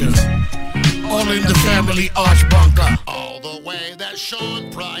puncher. All in the family arch bunker. All the way that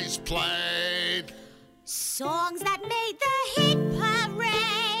Sean Price played. Songs that made the hit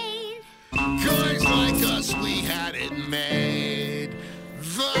parade. Guys like us, we had it made.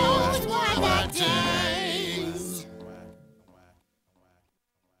 Those were the days.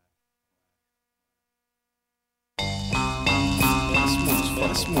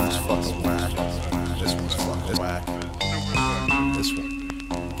 Smooth fucking whack. This one's fucking whack. This one.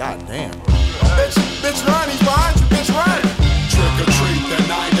 Goddamn. Bitch run, he's behind you, bitch run. Trick or treat, the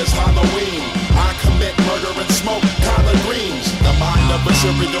night is Halloween. I commit murder and smoke collard greens. The mind of a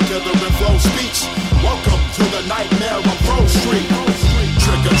serial killer in flow speech. Welcome to the nightmare on Pro Street.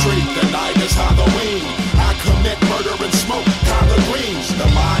 Trick or treat, the night is Halloween. I commit murder and smoke collard greens. The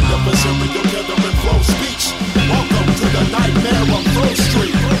mind of a serial killer in flow speech. Welcome to the nightmare on Pro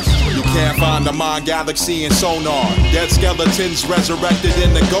Street. You can't find the mind galaxy in sonar. Dead skeletons resurrected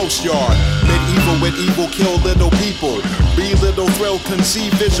in the ghost yard. Medieval with evil kill little people. Be little thrill,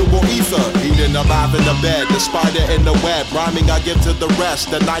 conceive visual ether. Eating alive in the bed, the spider in the web. Rhyming I give to the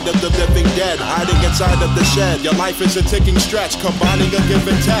rest, the night of the living dead. Hiding inside of the shed, your life is a ticking stretch. Combining a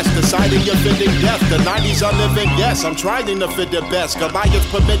given test, deciding your fitting death. The 90s are living, yes, I'm trying to fit the best. Goliath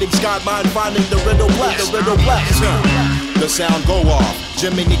permitting sky mind, finding the riddle blessed. The sound go off.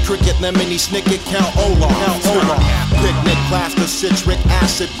 Jiminy Cricket, Lemony Snicket, Count Olaf. Picnic, plaster, citric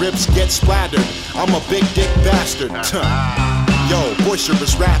acid, ribs get splattered. I'm a big dick bastard. Yo,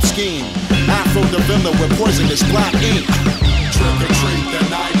 boisterous rap scheme. Afro the villain with poisonous black ink. Trick or treat, the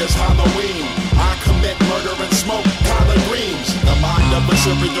night is Halloween. I commit murder and smoke collard greens. The mind of a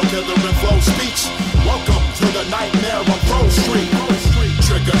serial killer in flow speech. Welcome to the nightmare on Pro Street.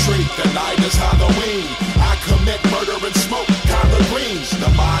 Trick or treat, the night is Halloween. I commit murder and smoke collard greens. The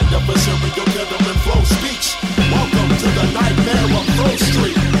mind of a serial killer in flow speech. Welcome to the nightmare on Pro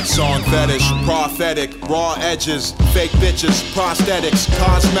Street. Song fetish, prophetic, raw edges, fake bitches, prosthetics,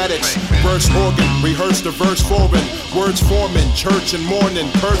 cosmetics, verse organ, rehearse the verse foreign, words forming, church and mourning,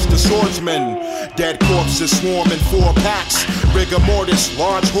 curse the swordsman, dead corpses swarm in 4 packs, rigor mortis,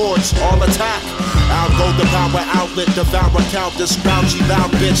 large hordes, all attack. Out go the power outlet, devour countess, grouchy loud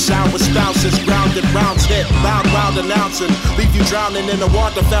bitch, sour spouses, grounded rounds hit, loud announcing, leave you drowning in a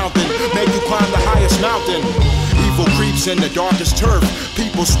water fountain, make you climb the highest mountain. Evil creeps in the darkest turf,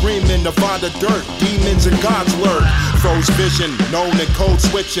 people screaming to find the dirt, demons and gods lurk. Froze vision, known and code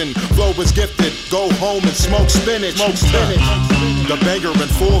switching, flow is gifted, go home and smoke spinach. The banger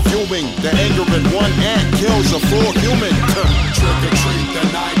in full viewing, the anger in one ant kills a full human. Trick or treat, the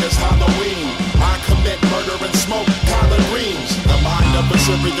night is Halloween. I commit murder and smoke collard greens. The mind of a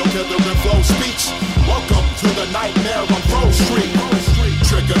serial killer in flow speech. Welcome to the nightmare on Pro Street.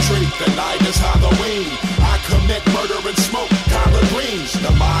 Trick or treat, the night is Halloween. I commit murder and smoke collard greens.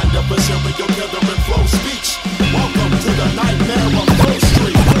 The mind of a serial killer in flow speech. Welcome to the nightmare on Pro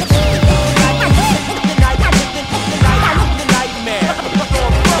Street.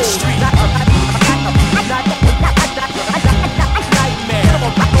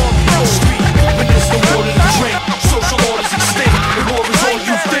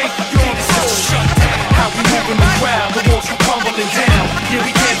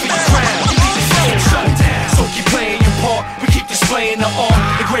 The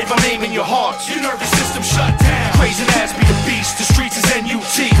art, engrave my name in your hearts. Your nervous system shut down. Crazy ass be the beast. The streets is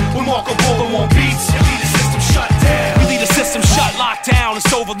NUT. With Marco Polo on beats. You lead the system shut down. We lead the system shut, locked down. It's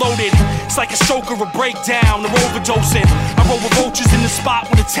overloaded. It's like a stroke or a breakdown. They're overdosing. I roll with vultures in the spot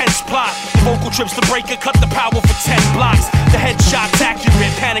with a tense plot. The vocal trips to breaker cut the power for 10 blocks. The headshot's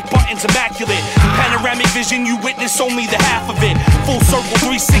accurate. Panic buttons immaculate. Panoramic vision, you witness only the half of it. Full circle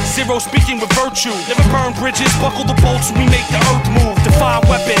 360, speaking with virtue. Never burn bridges, buckle the bolts when we make the earth move. Define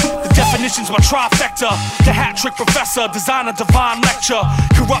weapon, the definition's my trifecta. The hat trick professor, design a divine lecture.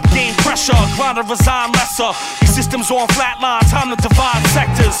 Corrupt gain pressure, grind to resign lesser. These systems on flatline, time to divide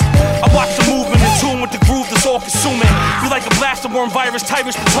sectors. I watch the movement in tune with the groove that's all consuming. We like a blast of worm virus,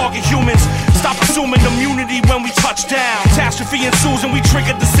 tyrants to target humans. Stop assuming immunity when we touch down. Catastrophe ensues and we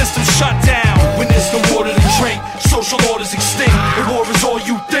trigger the system shut down. When there's no water to drink, social order's extinct. The war is all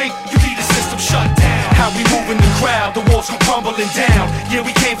you think, you need a system shut down. How we move in the crowd, the walls come crumbling down. Yeah,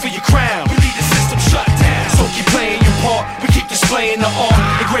 we came for your crown, we need a system shut down. So keep playing your part, we keep displaying the art.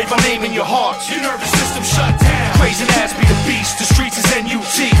 Engrave our name in your hearts, your nervous system shut down. Crazy ass be the beast, the streets is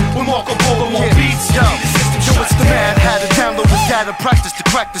NUT. When Marco Polo on beats, yo, it's the Mad Hatter, download the data, practice to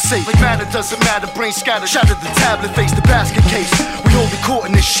crack the safe. Like matter doesn't matter, brain scatter, shatter the tablet, face the basket case. We hold the court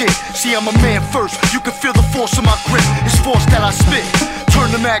in this shit. See, I'm a man first, you can feel the force of my grip. It's force that I spit. Turn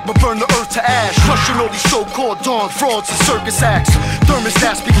the magma, burn the earth to ash. Crushing all these so-called dawn frauds and circus acts.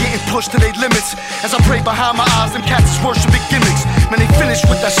 Thermostats be getting pushed to their limits. As I pray behind my eyes, them cats is worshiping gimmicks. Man, they finish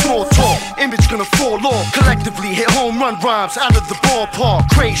with that small talk. Image gonna fall off. Collectively hit home run rhymes out of the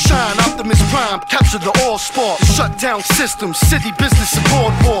ballpark. Craze shine, Optimus Prime, capture the all-spark. The shutdown system, city business and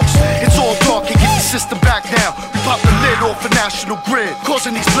boardwalks. It's all dark and get the system back now. We pop the lid off a national grid,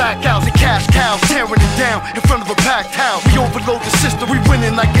 causing these blackouts and cash cows, tearing it down in front of a packed house. We overload the system, we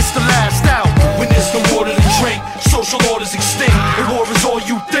winning like it's the last out. When there's no water to drink, social order's extinct. The war is all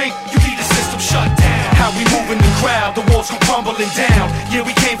you think, you need a system shut down. How we move in the crowd, the walls come crumbling down. Yeah,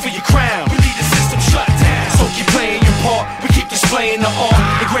 we came for your crown, we need a system shut down. So keep playing your part, we keep displaying the art.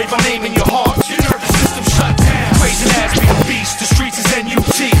 Engrave our name in your heart, your nervous system shut down. Crazy ass be the beast, the streets is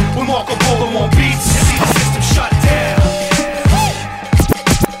NUT. When Marco Polo on beats, you need a system shut down.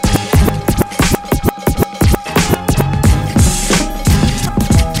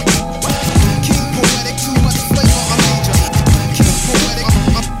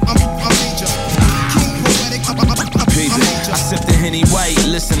 Henny White,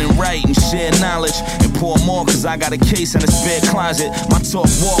 listen and write and share knowledge and pour more cause I got a case in a spare closet. My talk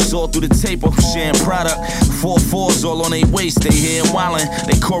walks all through the tape of sharing product. 4-4s all on their waist, they here wildin'.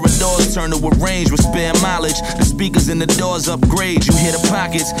 They corridors turn to a range with spare mileage. The speakers in the doors upgrade, you hear the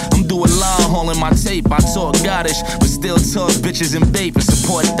pockets. I'm doing long hauling my tape, I talk goddish, but still talk bitches and babe and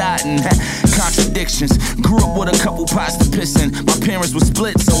support dotting. Contradictions, grew up with a couple pots to pissin'. My parents were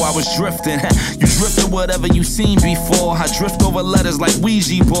split so I was drifting. You drifted whatever you seen before. I drift over letters like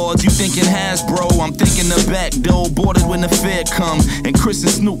Ouija boards. You thinking Hasbro, I'm thinking the back door. Boarded when the fair come. And Chris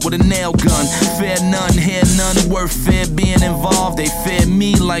and Snoop with a nail gun. Fair none, hear none, worth fair being involved. They fear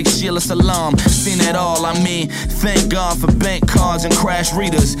me like Sheila Salam. Seen it all, I mean, thank God for bank cards and crash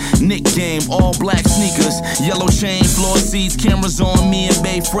readers. Nick game, all black sneakers. Yellow chain, floor seats, cameras on me and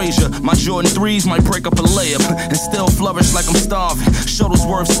Bay Frazier. My Jordan 3s might break up a layup and still flourish like I'm starving.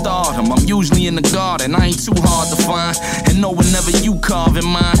 Shuttlesworth stardom, I'm usually in the garden. I ain't too hard to find. And know whenever you carve in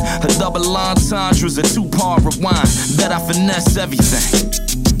mine, a double entendra's a two-part rewind. Bet I finesse everything.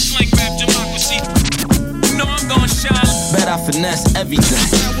 Slang rap democracy. You know I'm gonna shine. Bet I finesse everything.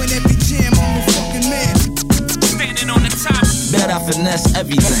 Now in every jam, I'm a fucking man. Standing on the top. Bet I finesse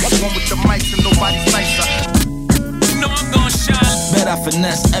everything. One with the mics and nobody's nicer. You know I'm gonna shine. Bet I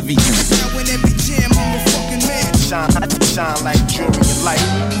finesse everything. Now in every jam, I'm a fucking man. Shine like jewelry in life.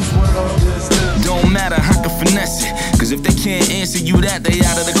 Don't matter, I can finesse it. Cause if they can't answer you that, they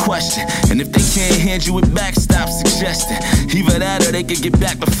out of the question. And if they can't hand you it back, stop suggesting. Either that or they could get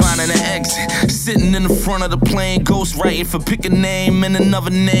back to finding an exit. Sitting in the front of the plane, ghost writing for pick a name and another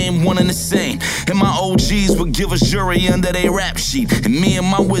name, one and the same. And my OGs would give us jury under their rap sheet. And me and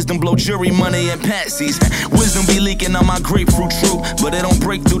my wisdom blow jury money and patsies. Wisdom be leaking on my grapefruit truth, but it don't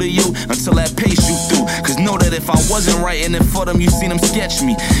break through to you until that pace you through. Cause know that if I wasn't writing it for them, you seen them sketch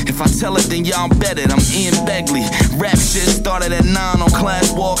me. If I tell it, then y'all bet it, I'm Ian Begley. Rap shit started at 9 on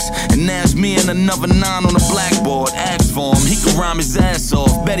class walks, and now it's me and another 9 on the blackboard. Ask for him, he can rhyme his ass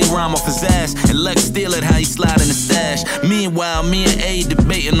off. Bet he rhyme off his ass, and Lex steal it how he slide in the stash. Meanwhile, me and A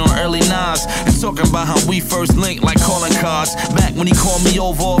debating on early Nas, and talking about how we first linked like calling cards. Back when he called me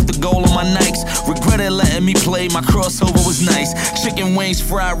over off the goal on my Nikes. Regretted letting me play, my crossover was nice. Chicken wings,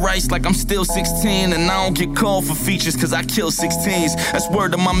 fried rice like I'm still 16, and I don't get called for features cause I kill 16s. That's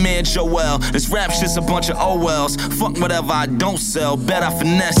word to my man Joel. This rap shit's a bunch of OLs. Fuck whatever I don't sell, bet I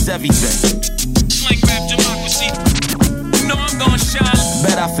finesse everything. Slang rap democracy. You know I'm gonna shine.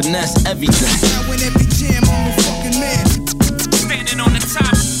 Bet I finesse everything. Now in every jam, I'm a fucking man. Standing on the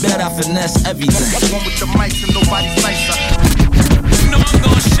top. Bet I finesse everything. One with the mics and nobody's nicer. You know I'm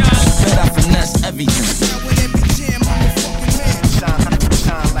gonna shine. Bet I finesse everything. Now in every jam, I'm a fucking man.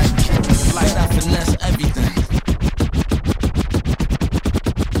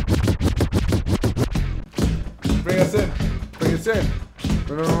 us in?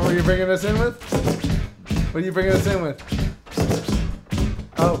 Remember what you're bringing us in with? What are you bringing us in with?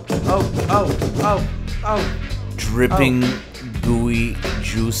 Oh. Dripping gooey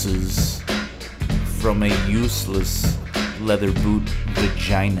juices from a useless leather boot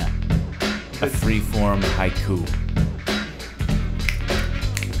vagina. A freeform haiku.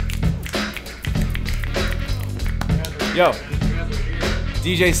 Yo,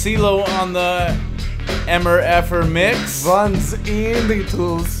 DJ CeeLo on the Emmer Effer mix. Ones and the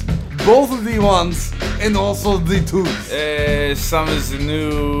twos. Both of the ones and also the twos. Some is the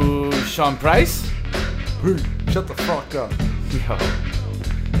new Sean Price. Shut the fuck up. Yo.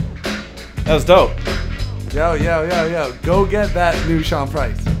 That was dope. Yo. Go get that new Sean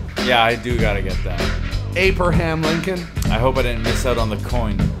Price. Yeah, I do gotta get that. Abraham Lincoln. I hope I didn't miss out on the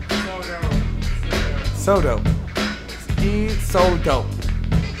coin. So dope. So dope.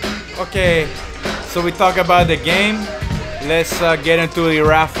 Okay, so we talk about the game. Let's get into the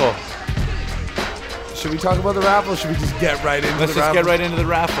raffle. Should we talk about the raffle or should we just get right into Let's the just raffle? get right into the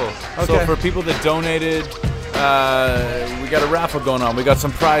raffle. Okay. So for people that donated, we got a raffle going on. We got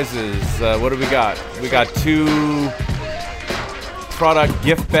some prizes. What do we got? We got 2 product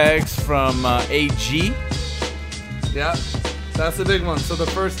gift bags from AG. Yeah, that's the big one. So the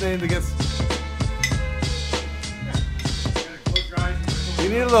first name that gets... You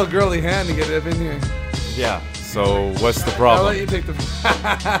need a little girly hand to get it in here. Yeah. So what's the problem? I'll let you pick the.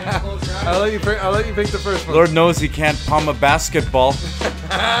 I'll let you pick the first one. Lord knows he can't palm a basketball.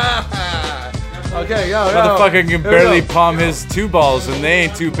 Okay, yo. Motherfucker can barely palm his 2 balls, and they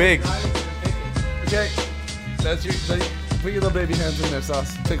ain't too big. Okay, that's your. Put your little baby hands in there,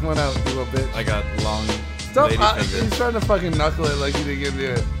 Sauce. Take one out, you little bitch. I got long Stop! lady fingers. He's trying to fucking knuckle it like he didn't get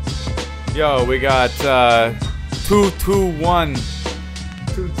to it. Yo, we got 221.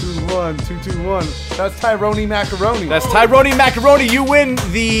 221. That's Tyrone Macaroni. That's Tyrone Macaroni. You win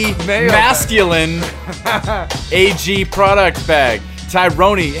the masculine AG product bag.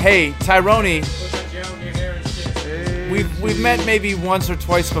 Tyrone. Hey, Tyrone. We've met maybe once or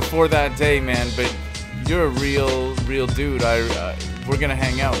twice before that day, man. But you're a real dude. We're gonna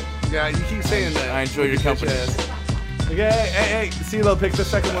hang out. Yeah, you keep saying that. I enjoy your company. Okay, hey, CeeLo, pick the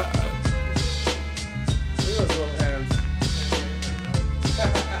second one. Look at those little hands.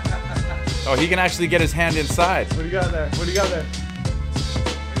 Oh, he can actually get his hand inside. What do you got there?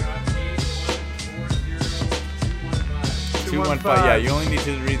 215. Yeah, you only need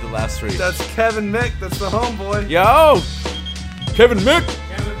to read the last 3. That's Kevin Mick. That's the homeboy. Yo, Kevin Mick.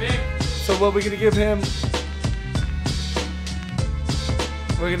 So what we're gonna give him?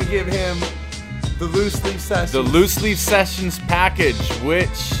 We're gonna give him the Loose Leaf Sessions. The Loose Leaf Sessions package,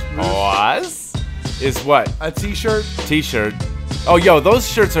 which is what? A T-shirt. T-shirt. Oh, yo, those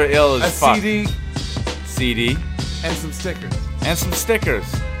shirts are ill as fuck. CD. And some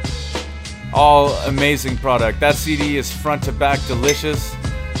stickers. All amazing product. That CD is front to back delicious.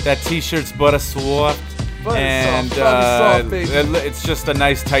 That T-shirt's butter soft. And baby. it's just a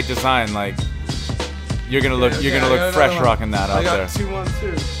nice tight design. Like you're gonna look fresh rocking that out there.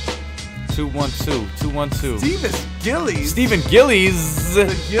 212. Stephen Gillies. The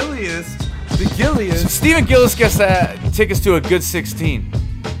Gilliest. Stephen Gillis gets tickets to a good 16.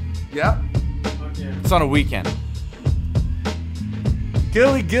 Yeah. It's on a weekend.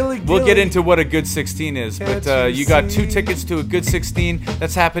 Gilly. We'll get into what a good 16 is, but you got 2 tickets to a good 16.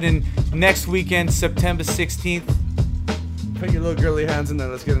 That's happening next weekend, September 16th. Put your little girly hands in there.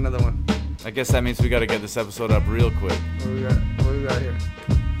 Let's get another one. I guess that means we got to get this episode up real quick. What do we got here?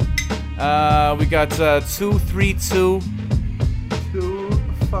 We got 232.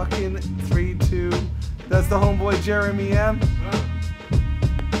 232. That's the homeboy Jeremy M.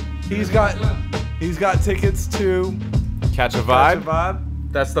 He's got tickets to Catch a Vibe.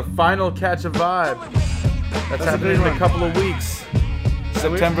 That's the final Catch a Vibe. That's happening in a couple of weeks.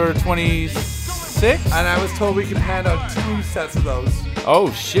 September 26th. And I was told we can hand out 2 sets of those. Oh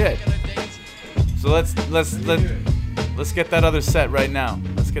shit. So let's get that other set right now.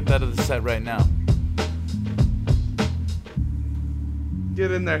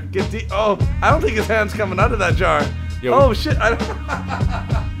 Get in there. Get deep. Oh, I don't think his hand's coming out of that jar. Yo. Oh shit.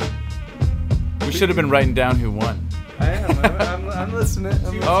 We should have been writing down who won. I am. I'm listening.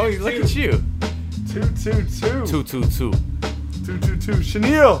 Oh, look at you. 222. 222. 222.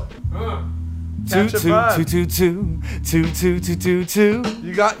 Chenille. 222.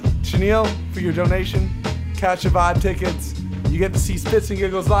 You got Chenille for your donation. Catch a Vibe tickets. You get to see Spits and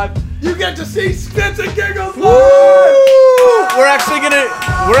Giggles live. You get to see Spits and Giggles live. Woo! We're actually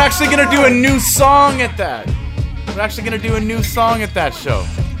gonna do a new song at that. We're actually gonna do a new song at that show.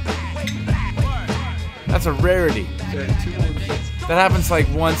 That's a rarity. That happens like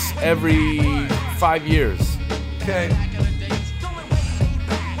once every 5 years. Okay.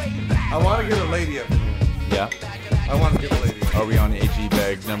 I want to get a lady up in here. Yeah. I want to get a lady. Are we on AG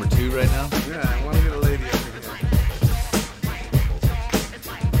bag number 2 right now? Yeah, I want to get a lady up in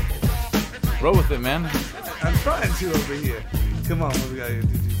here. Roll with it, man. I'm trying to over here. Come on, what we got here?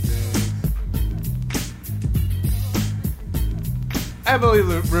 Emily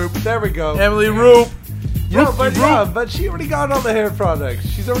Roop. There we go. Emily Roop. But she already got all the hair products.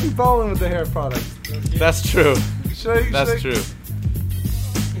 She's already balling with the hair products. That's true. That's true.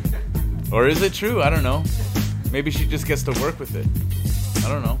 Or is it true? I don't know. Maybe she just gets to work with it. I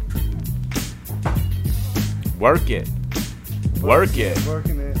don't know. Work it. Work it.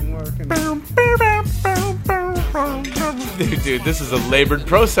 Working it. Dude, this is a labored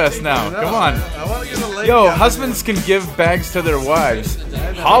process now. Come on. I want to get a lady. Yo, husbands can give bags to their wives.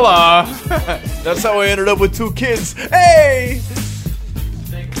 Holla! That's how I ended up with 2 kids. Hey!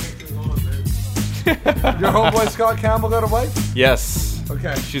 Your homeboy Scott Campbell got a wife? Yes.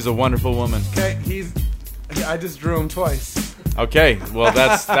 Okay. She's a wonderful woman. Okay, I just drew him twice. Okay, well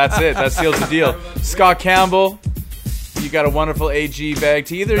that's it. That seals the deal. Scott Campbell, you got a wonderful AG bag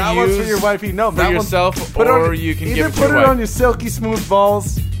to either that use one's for your wifey. No, for yourself, or you can give it to your either put it on your silky smooth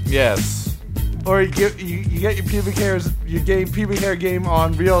balls. Yes. Or you get your pubic hair game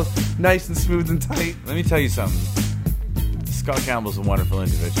on real nice and smooth and tight. Let me tell you something. Scott Campbell's a wonderful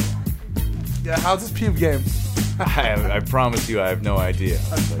individual. Yeah, how's his pube game? I promise you, I have no idea.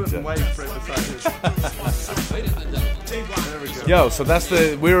 I'm putting white right beside his. Yo, so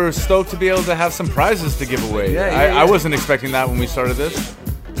we were stoked to be able to have some prizes to give away. Yeah. I wasn't expecting that when we started this.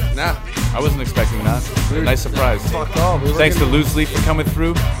 Nah. I wasn't expecting that. Nice surprise. Fuck off. Thanks to Loose Leaf for coming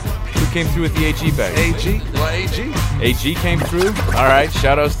through. Who came through with the AG bag? AG? What AG? AG came through? Alright,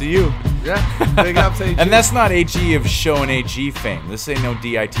 shout outs to you. Yeah, big ups AG. And that's not AG of Show and AG fame. This ain't no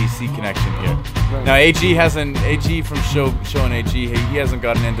DITC connection here. Right. Now AG from Show and AG, he hasn't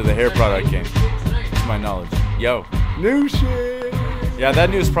gotten into the hair product game, to my knowledge. Yo. New shit. Yeah, that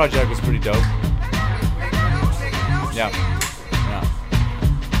news project was pretty dope. Yeah.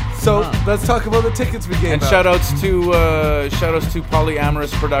 So let's talk about the tickets we gave and out. shout outs to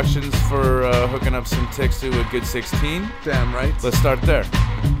Polyamorous Productions for hooking up some ticks to a Good 16. Damn right. Let's start there.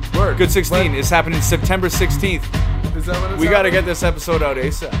 Word. Good 16 is happening September 16th. Is that when it's We got to happening? get this episode out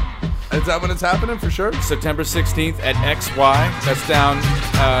ASAP. Is that when it's happening for sure? September 16th at XY. That's down.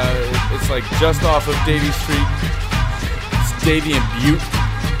 It's like just off of Davie Street. It's Davie and Butte,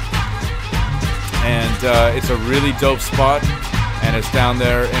 and it's a really dope spot. And it's down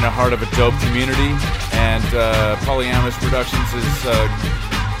there in the heart of a dope community. And Polyamorous Productions is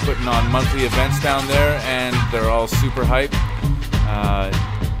putting on monthly events down there, and they're all super hype.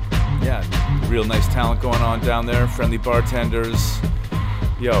 Yeah, real nice talent going on down there. Friendly bartenders.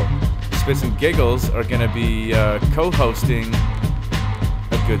 Yo, Spits and Giggles are going to be co-hosting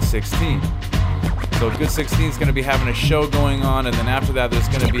a Good 16. So Good 16 is going to be having a show going on, and then after that there's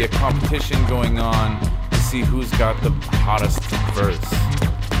going to be a competition going on to see who's got the hottest verse.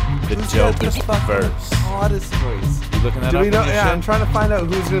 The dopest verse. Hottest verse. You looking that Do up? we know? in your Yeah, shit? I'm trying to find out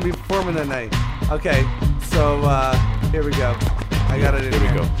who's going to be performing that night. Okay, so here we go. I got it in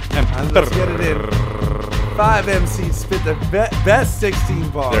Here we go. Let's get it in. 5 MCs spit their best 16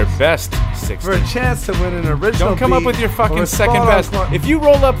 bars. Their best 16. For a chance to win an original Don't come up beat with your or fucking a second spot on best. clock. If you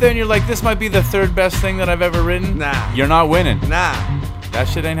roll up there and you're like, this might be the third best thing that I've ever written, Nah. you're not winning. Nah. That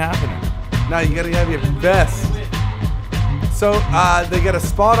shit ain't happening. Nah, you gotta have your best. So they get a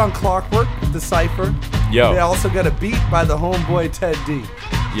spot on Clockwork, the Cypher. Yo. They also got a beat by the homeboy Ted D.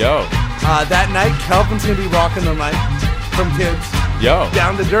 Yo. That night, Kelvin's gonna be rocking the mic from Kids. Yo.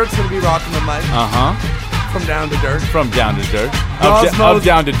 Down to Dirt's gonna be rocking the mic. Uh-huh. From Down to Dirt. From Down to Dirt. Rosmo's- Of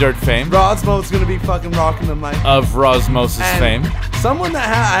Down to Dirt fame. Rosmo's gonna be fucking rocking the mic. Of Rosmos' And fame. Someone that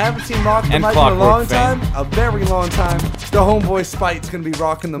I haven't seen rock the And mic in a Clockwork long fame. time, a very long time. The homeboy Spite's gonna be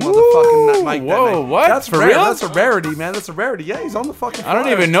rocking the motherfucking mic. whoa, that night. what? That's For rare. real? That's a rarity, man. That's a rarity. Yeah, he's on the fucking. I don't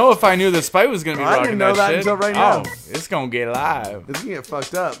flyer. even know if I knew that Spite was going to be I rocking didn't know that shit. until right now. Oh, it's going to get live. It's gonna get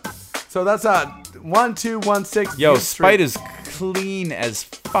fucked up. So that's 1216. Yo, Youth Street. Spite is clean as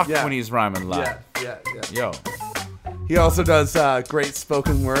fuck Yeah. when he's rhyming live. Yeah. Yo. He also does great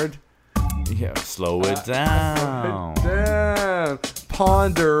spoken word. Yeah, slow it down. Damn.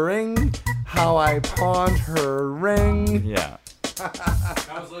 Pondering how I pawned her ring. Yeah.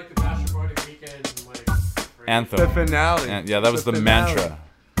 That was like the Bachelor Party weekend, like Anthem. The finale. Yeah, that was the finale. mantra.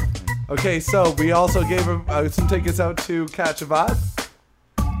 Okay, so we also gave some tickets out to Catch a Vibe.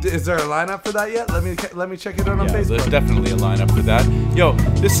 Is there a lineup for that yet? Let me check it out on Facebook. There's definitely a lineup for that. Yo,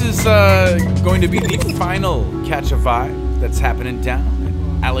 this is going to be the final Catch a Vibe that's happening down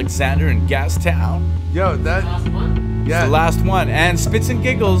in Alexander and Gastown. Yo, that... Yeah. The last one. And Spits and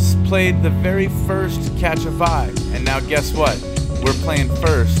Giggles played the very first Catch a Vibe. And now guess what? We're playing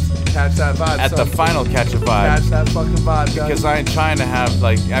first. Catch that vibe. At the final Catch a Vibe. Catch that fucking vibe, guys. Because I ain't trying to have,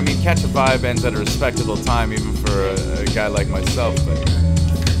 Catch a Vibe ends at a respectable time, even for a guy like myself. But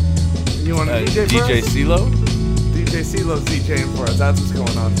you want to DJ for DJ us? CeeLo? DJ CeeLo's DJing for us. That's what's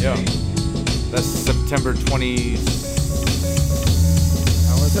going on. Yo. That's September 20.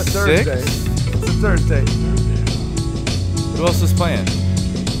 Oh, it's a Thursday. It's a Thursday. Who else is playing?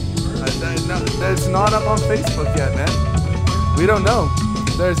 It's not up on Facebook yet, man. We don't know.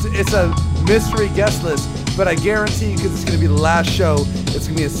 It's a mystery guest list, but I guarantee you, because it's going to be the last show, it's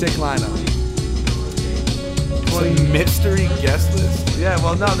going to be a sick lineup. It's a mystery guest list? Yeah,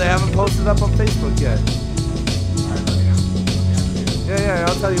 well, no, they haven't posted up on Facebook yet. Yeah,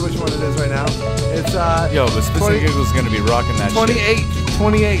 I'll tell you which one it is right now. It's Yo, but Spits and Giggles is going to be rocking that 28,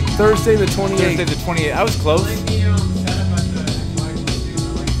 28, Thursday the 28th. Thursday the 28th. I was close.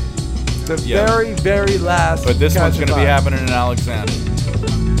 The very, very last. But this one's going to be happening in Alexander.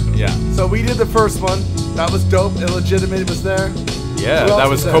 Yeah. So we did the first one. That was dope. Illegitimate was there. Yeah, that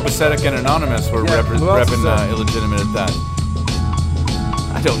was Copacetic and Anonymous were repping Illegitimate at that.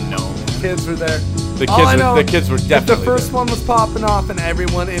 I don't know. Kids were there. The kids were definitely the first one was popping off, and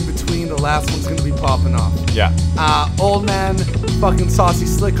everyone in between, the last one's going to be popping off. Yeah. Old man, fucking Saucy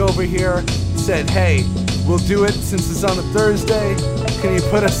Slick over here, said, hey, we'll do it since it's on a Thursday. Can you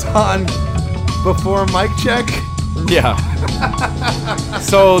put us on before mic check? Yeah.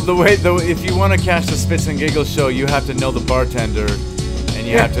 So if you want to catch the Spits and Giggles show, you have to know the bartender, and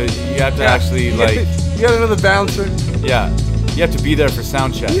you have to actually you gotta know the bouncer. Yeah. You have to be there for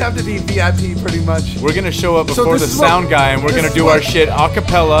sound check. You have to be VIP pretty much. We're gonna show up before the sound guy, and we're gonna do our shit a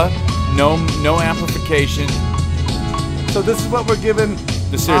cappella, no amplification. So this is what we're giving.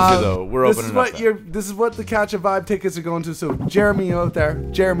 Seriously though, we're opening up. This is what the Catch a Vibe tickets are going to. So Jeremy out there,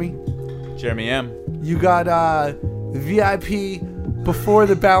 Jeremy M. You got VIP before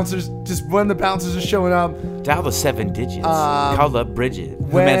the bouncers. Just when the bouncers are showing up. Dial the 7 digits. Call up Bridget.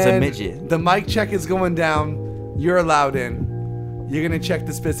 Who man's a midget? The mic check is going down. You're allowed in. You're gonna check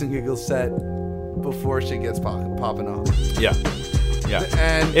the Spits and Giggles set before shit gets popping off. Yeah.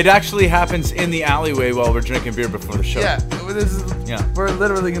 And it actually happens in the alleyway while we're drinking beer before the show. Yeah. We're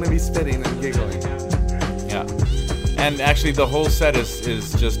literally gonna be spitting and giggling. Yeah. And actually, the whole set is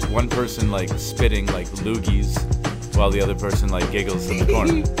just one person like spitting like loogies, while the other person like giggles in the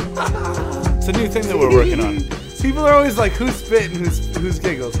corner. It's a new thing that we're working on. People are always like, "Who's spitting? Who's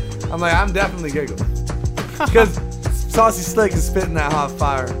giggles?" I'm like, "I'm definitely giggles," because Saucy Slick is spitting that hot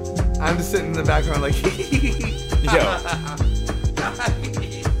fire. I'm just sitting in the background like, yo.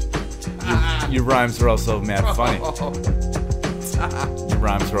 Your rhymes are also mad funny. Your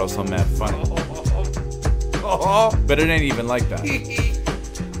rhymes are also mad funny. But it ain't even like that.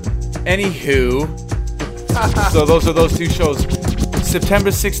 Anywho, so those are those two shows. September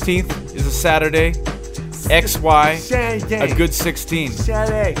 16th is a Saturday. XY, a good 16.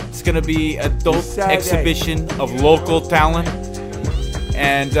 It's going to be a dope exhibition of local talent.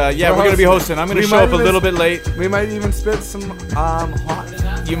 And we're going to be hosting. I'm going to show up a little bit late. We might even spit some hot.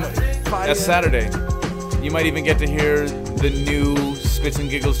 That's Saturday. You might even get to hear the new Spits and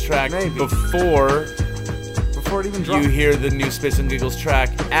Giggles track before it even drops. You hear the new Spits and Giggles track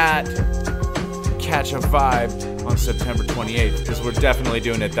at Catch a Vibe on September 28th, because we're definitely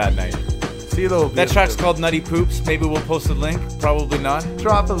doing it that night. That track's called Nutty Poops. Maybe we'll post a link. Probably not.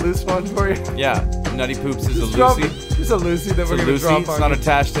 Drop a loose one for you. Yeah, Nutty Poops is a Lucy. It's a Lucy that we're going to drop on you. It's not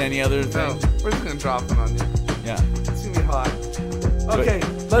attached to any other thing. No, we're just going to drop it on you. Yeah. It's going to be hot. Okay,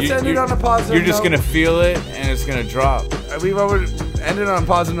 let's end it on a positive You're just going to feel it, and it's going to drop. We've already ended on a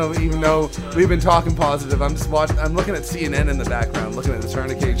positive note, even though we've been talking positive. I'm looking at CNN in the background, looking at the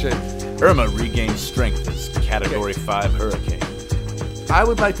tourniquet shit. Irma regained strength as Category 5 hurricane. I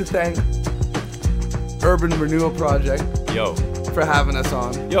would like to thank Urban Renewal Project for having us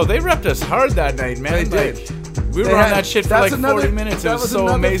on. Yo, they repped us hard that night, man. They did. We were on that shit for like 40 minutes. It was so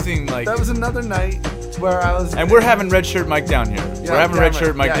amazing. Like, that was another night where I was... And we're having Red Shirt Mike down here. We're having Red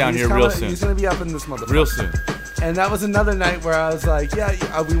Shirt Mike down here real soon. He's going to be up in this motherfucker. Real soon. And that was another night where I was like,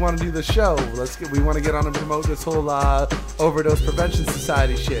 we want to do the show. We want to get on and promote this whole Overdose Prevention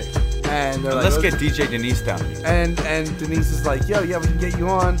Society shit. And they're like, let's get DJ Denise down here. And Denise is like, we can get you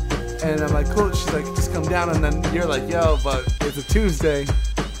on. And I'm like, cool. She's like, just come down. And then you're like, but it's a Tuesday.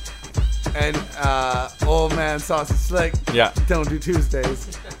 and old man Saucy Slick don't do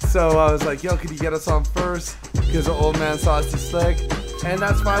Tuesdays. So I was like, yo, could you get us on first? Because of old man Saucy Slick. And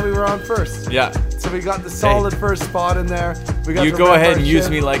that's why we were on first. Yeah. So we got the solid first spot in there. We got You go ahead and use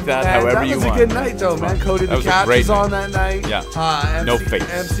me like that, however you want. That was a good night, though, man. Cody the Cat was on that night. Yeah. No face.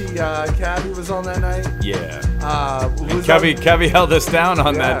 MC Cabby was on that night. Yeah. Cabby held us down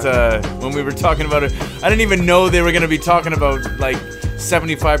on that when we were talking about it. I didn't even know they were going to be talking about like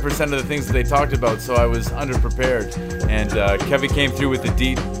 75% of the things that they talked about, so I was underprepared. And Kevin came through with the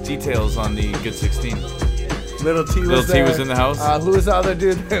details on the Good 16. Little T was in the house. Who was the other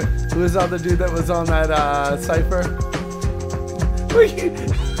dude? Who was the other dude that was on that cipher?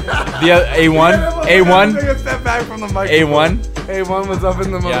 The A1. A1. Take a step back from the microphone. A1 was up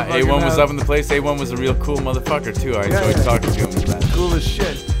in the motherfucker. Yeah, A1 was up in the place. A1 was a real cool motherfucker too. I enjoyed talking to him. Man. Cool as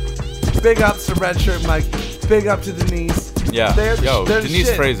shit. Big ups to Red Shirt Mike. Big up to Denise. Yeah. Denise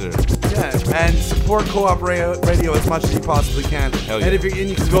shit. Fraser. Yeah, and support Co-op Radio as much as you possibly can. Hell yeah. And if you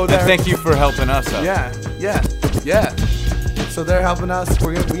can go there. And thank you for helping us out. Yeah. So they're helping us.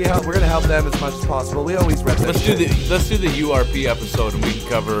 We're gonna help them as much as possible. We always rep that. Let's do the URP episode and we can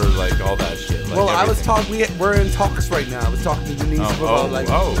cover like all that shit. Like well, everything. I was talking. We're in talks right now. I was talking to Denise about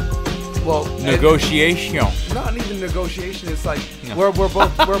Well, negotiation. Not even negotiation. It's like we're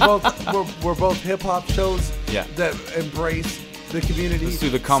both hip hop shows that embrace the community. Let's do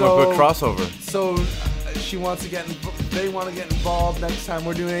the comic book crossover. So she wants to they want to get involved next time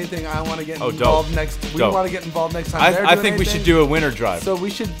we're doing anything. I want to get involved next. We want to get involved next time. I think we should do a winter drive. So we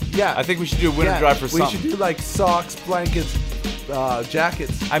should, I think we should do a winter drive for something. We should do like socks, blankets,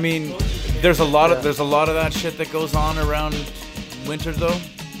 jackets. I mean, there's a lot of that shit that goes on around winter though.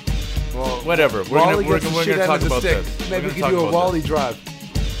 Well, whatever. We're gonna talk about this. Maybe we could do a Wally drive.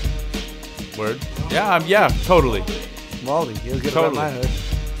 Word? Yeah, totally. Wally, he'll get around my hood.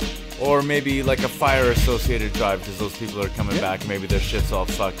 Or maybe like a fire-associated drive because those people are coming back. Maybe their shit's all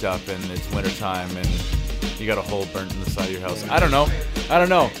fucked up and it's wintertime and you got a hole burnt in the side of your house. I don't know.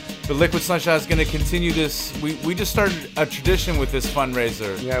 But Liquid Sunshine is going to continue this. We just started a tradition with this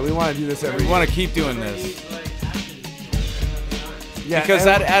fundraiser. Yeah, we want to do this every year. We want to keep doing this. Yeah, because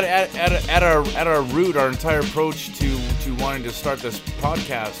at our root, our entire approach to wanting to start this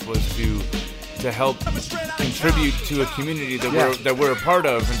podcast was to help contribute to a community that we're a part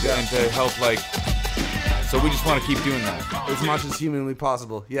of and to help so we just want to keep doing that as much as humanly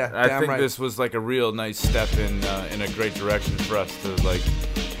possible. Yeah, I think this was like a real nice step in a great direction for us to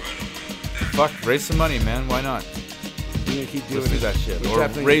raise some money, man. Why not? We're gonna keep doing Let's do that shit. Or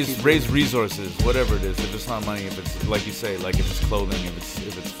raise resources, whatever it is. If it's not money, if it's like you say, like if it's clothing, if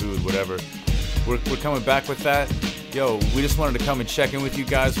it's food, whatever. We're coming back with that. Yo, we just wanted to come and check in with you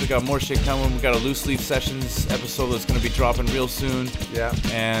guys. We got more shit coming. We got a Loose Leaf Sessions episode that's going to be dropping real soon. Yeah.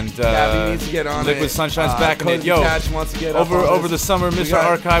 And Gabby needs to get on Liquid Sunshine's back in it. Yo, wants to get over the summer, Mr.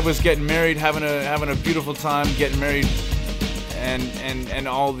 Archive was getting married, having a beautiful time, getting married, and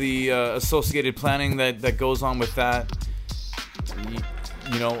all the associated planning that goes on with that.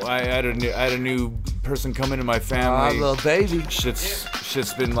 You know, I had a new person come into my family. Little baby.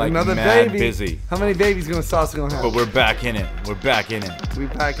 Shit's been like another mad baby. Busy. How many babies Sauce gonna have? But we're back in it. We back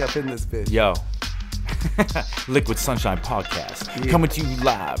up in this bitch. Yo. Liquid Sunshine Podcast. Coming to you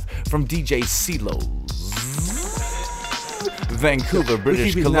live from DJ CeeLo's Vancouver,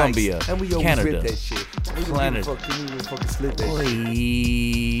 British Columbia, nice. And we Canada. Rip that shit. Planet. We fucking slip that shit.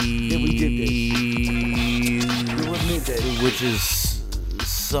 Yeah, we did that shit. Which is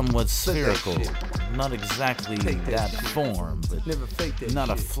somewhat spherical. Not exactly that form, but not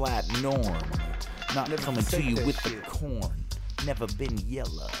a flat norm. Not coming to you with the corn. Never been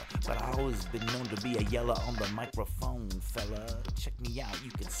yellow, but I always been known to be a yellow on the microphone, fella. Check me out,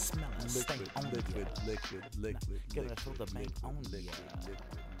 you can smell it. Stay on liquid. Gonna throw the bank on ya.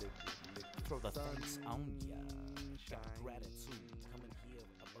 Throw the thanks on ya. Got gratitude coming here.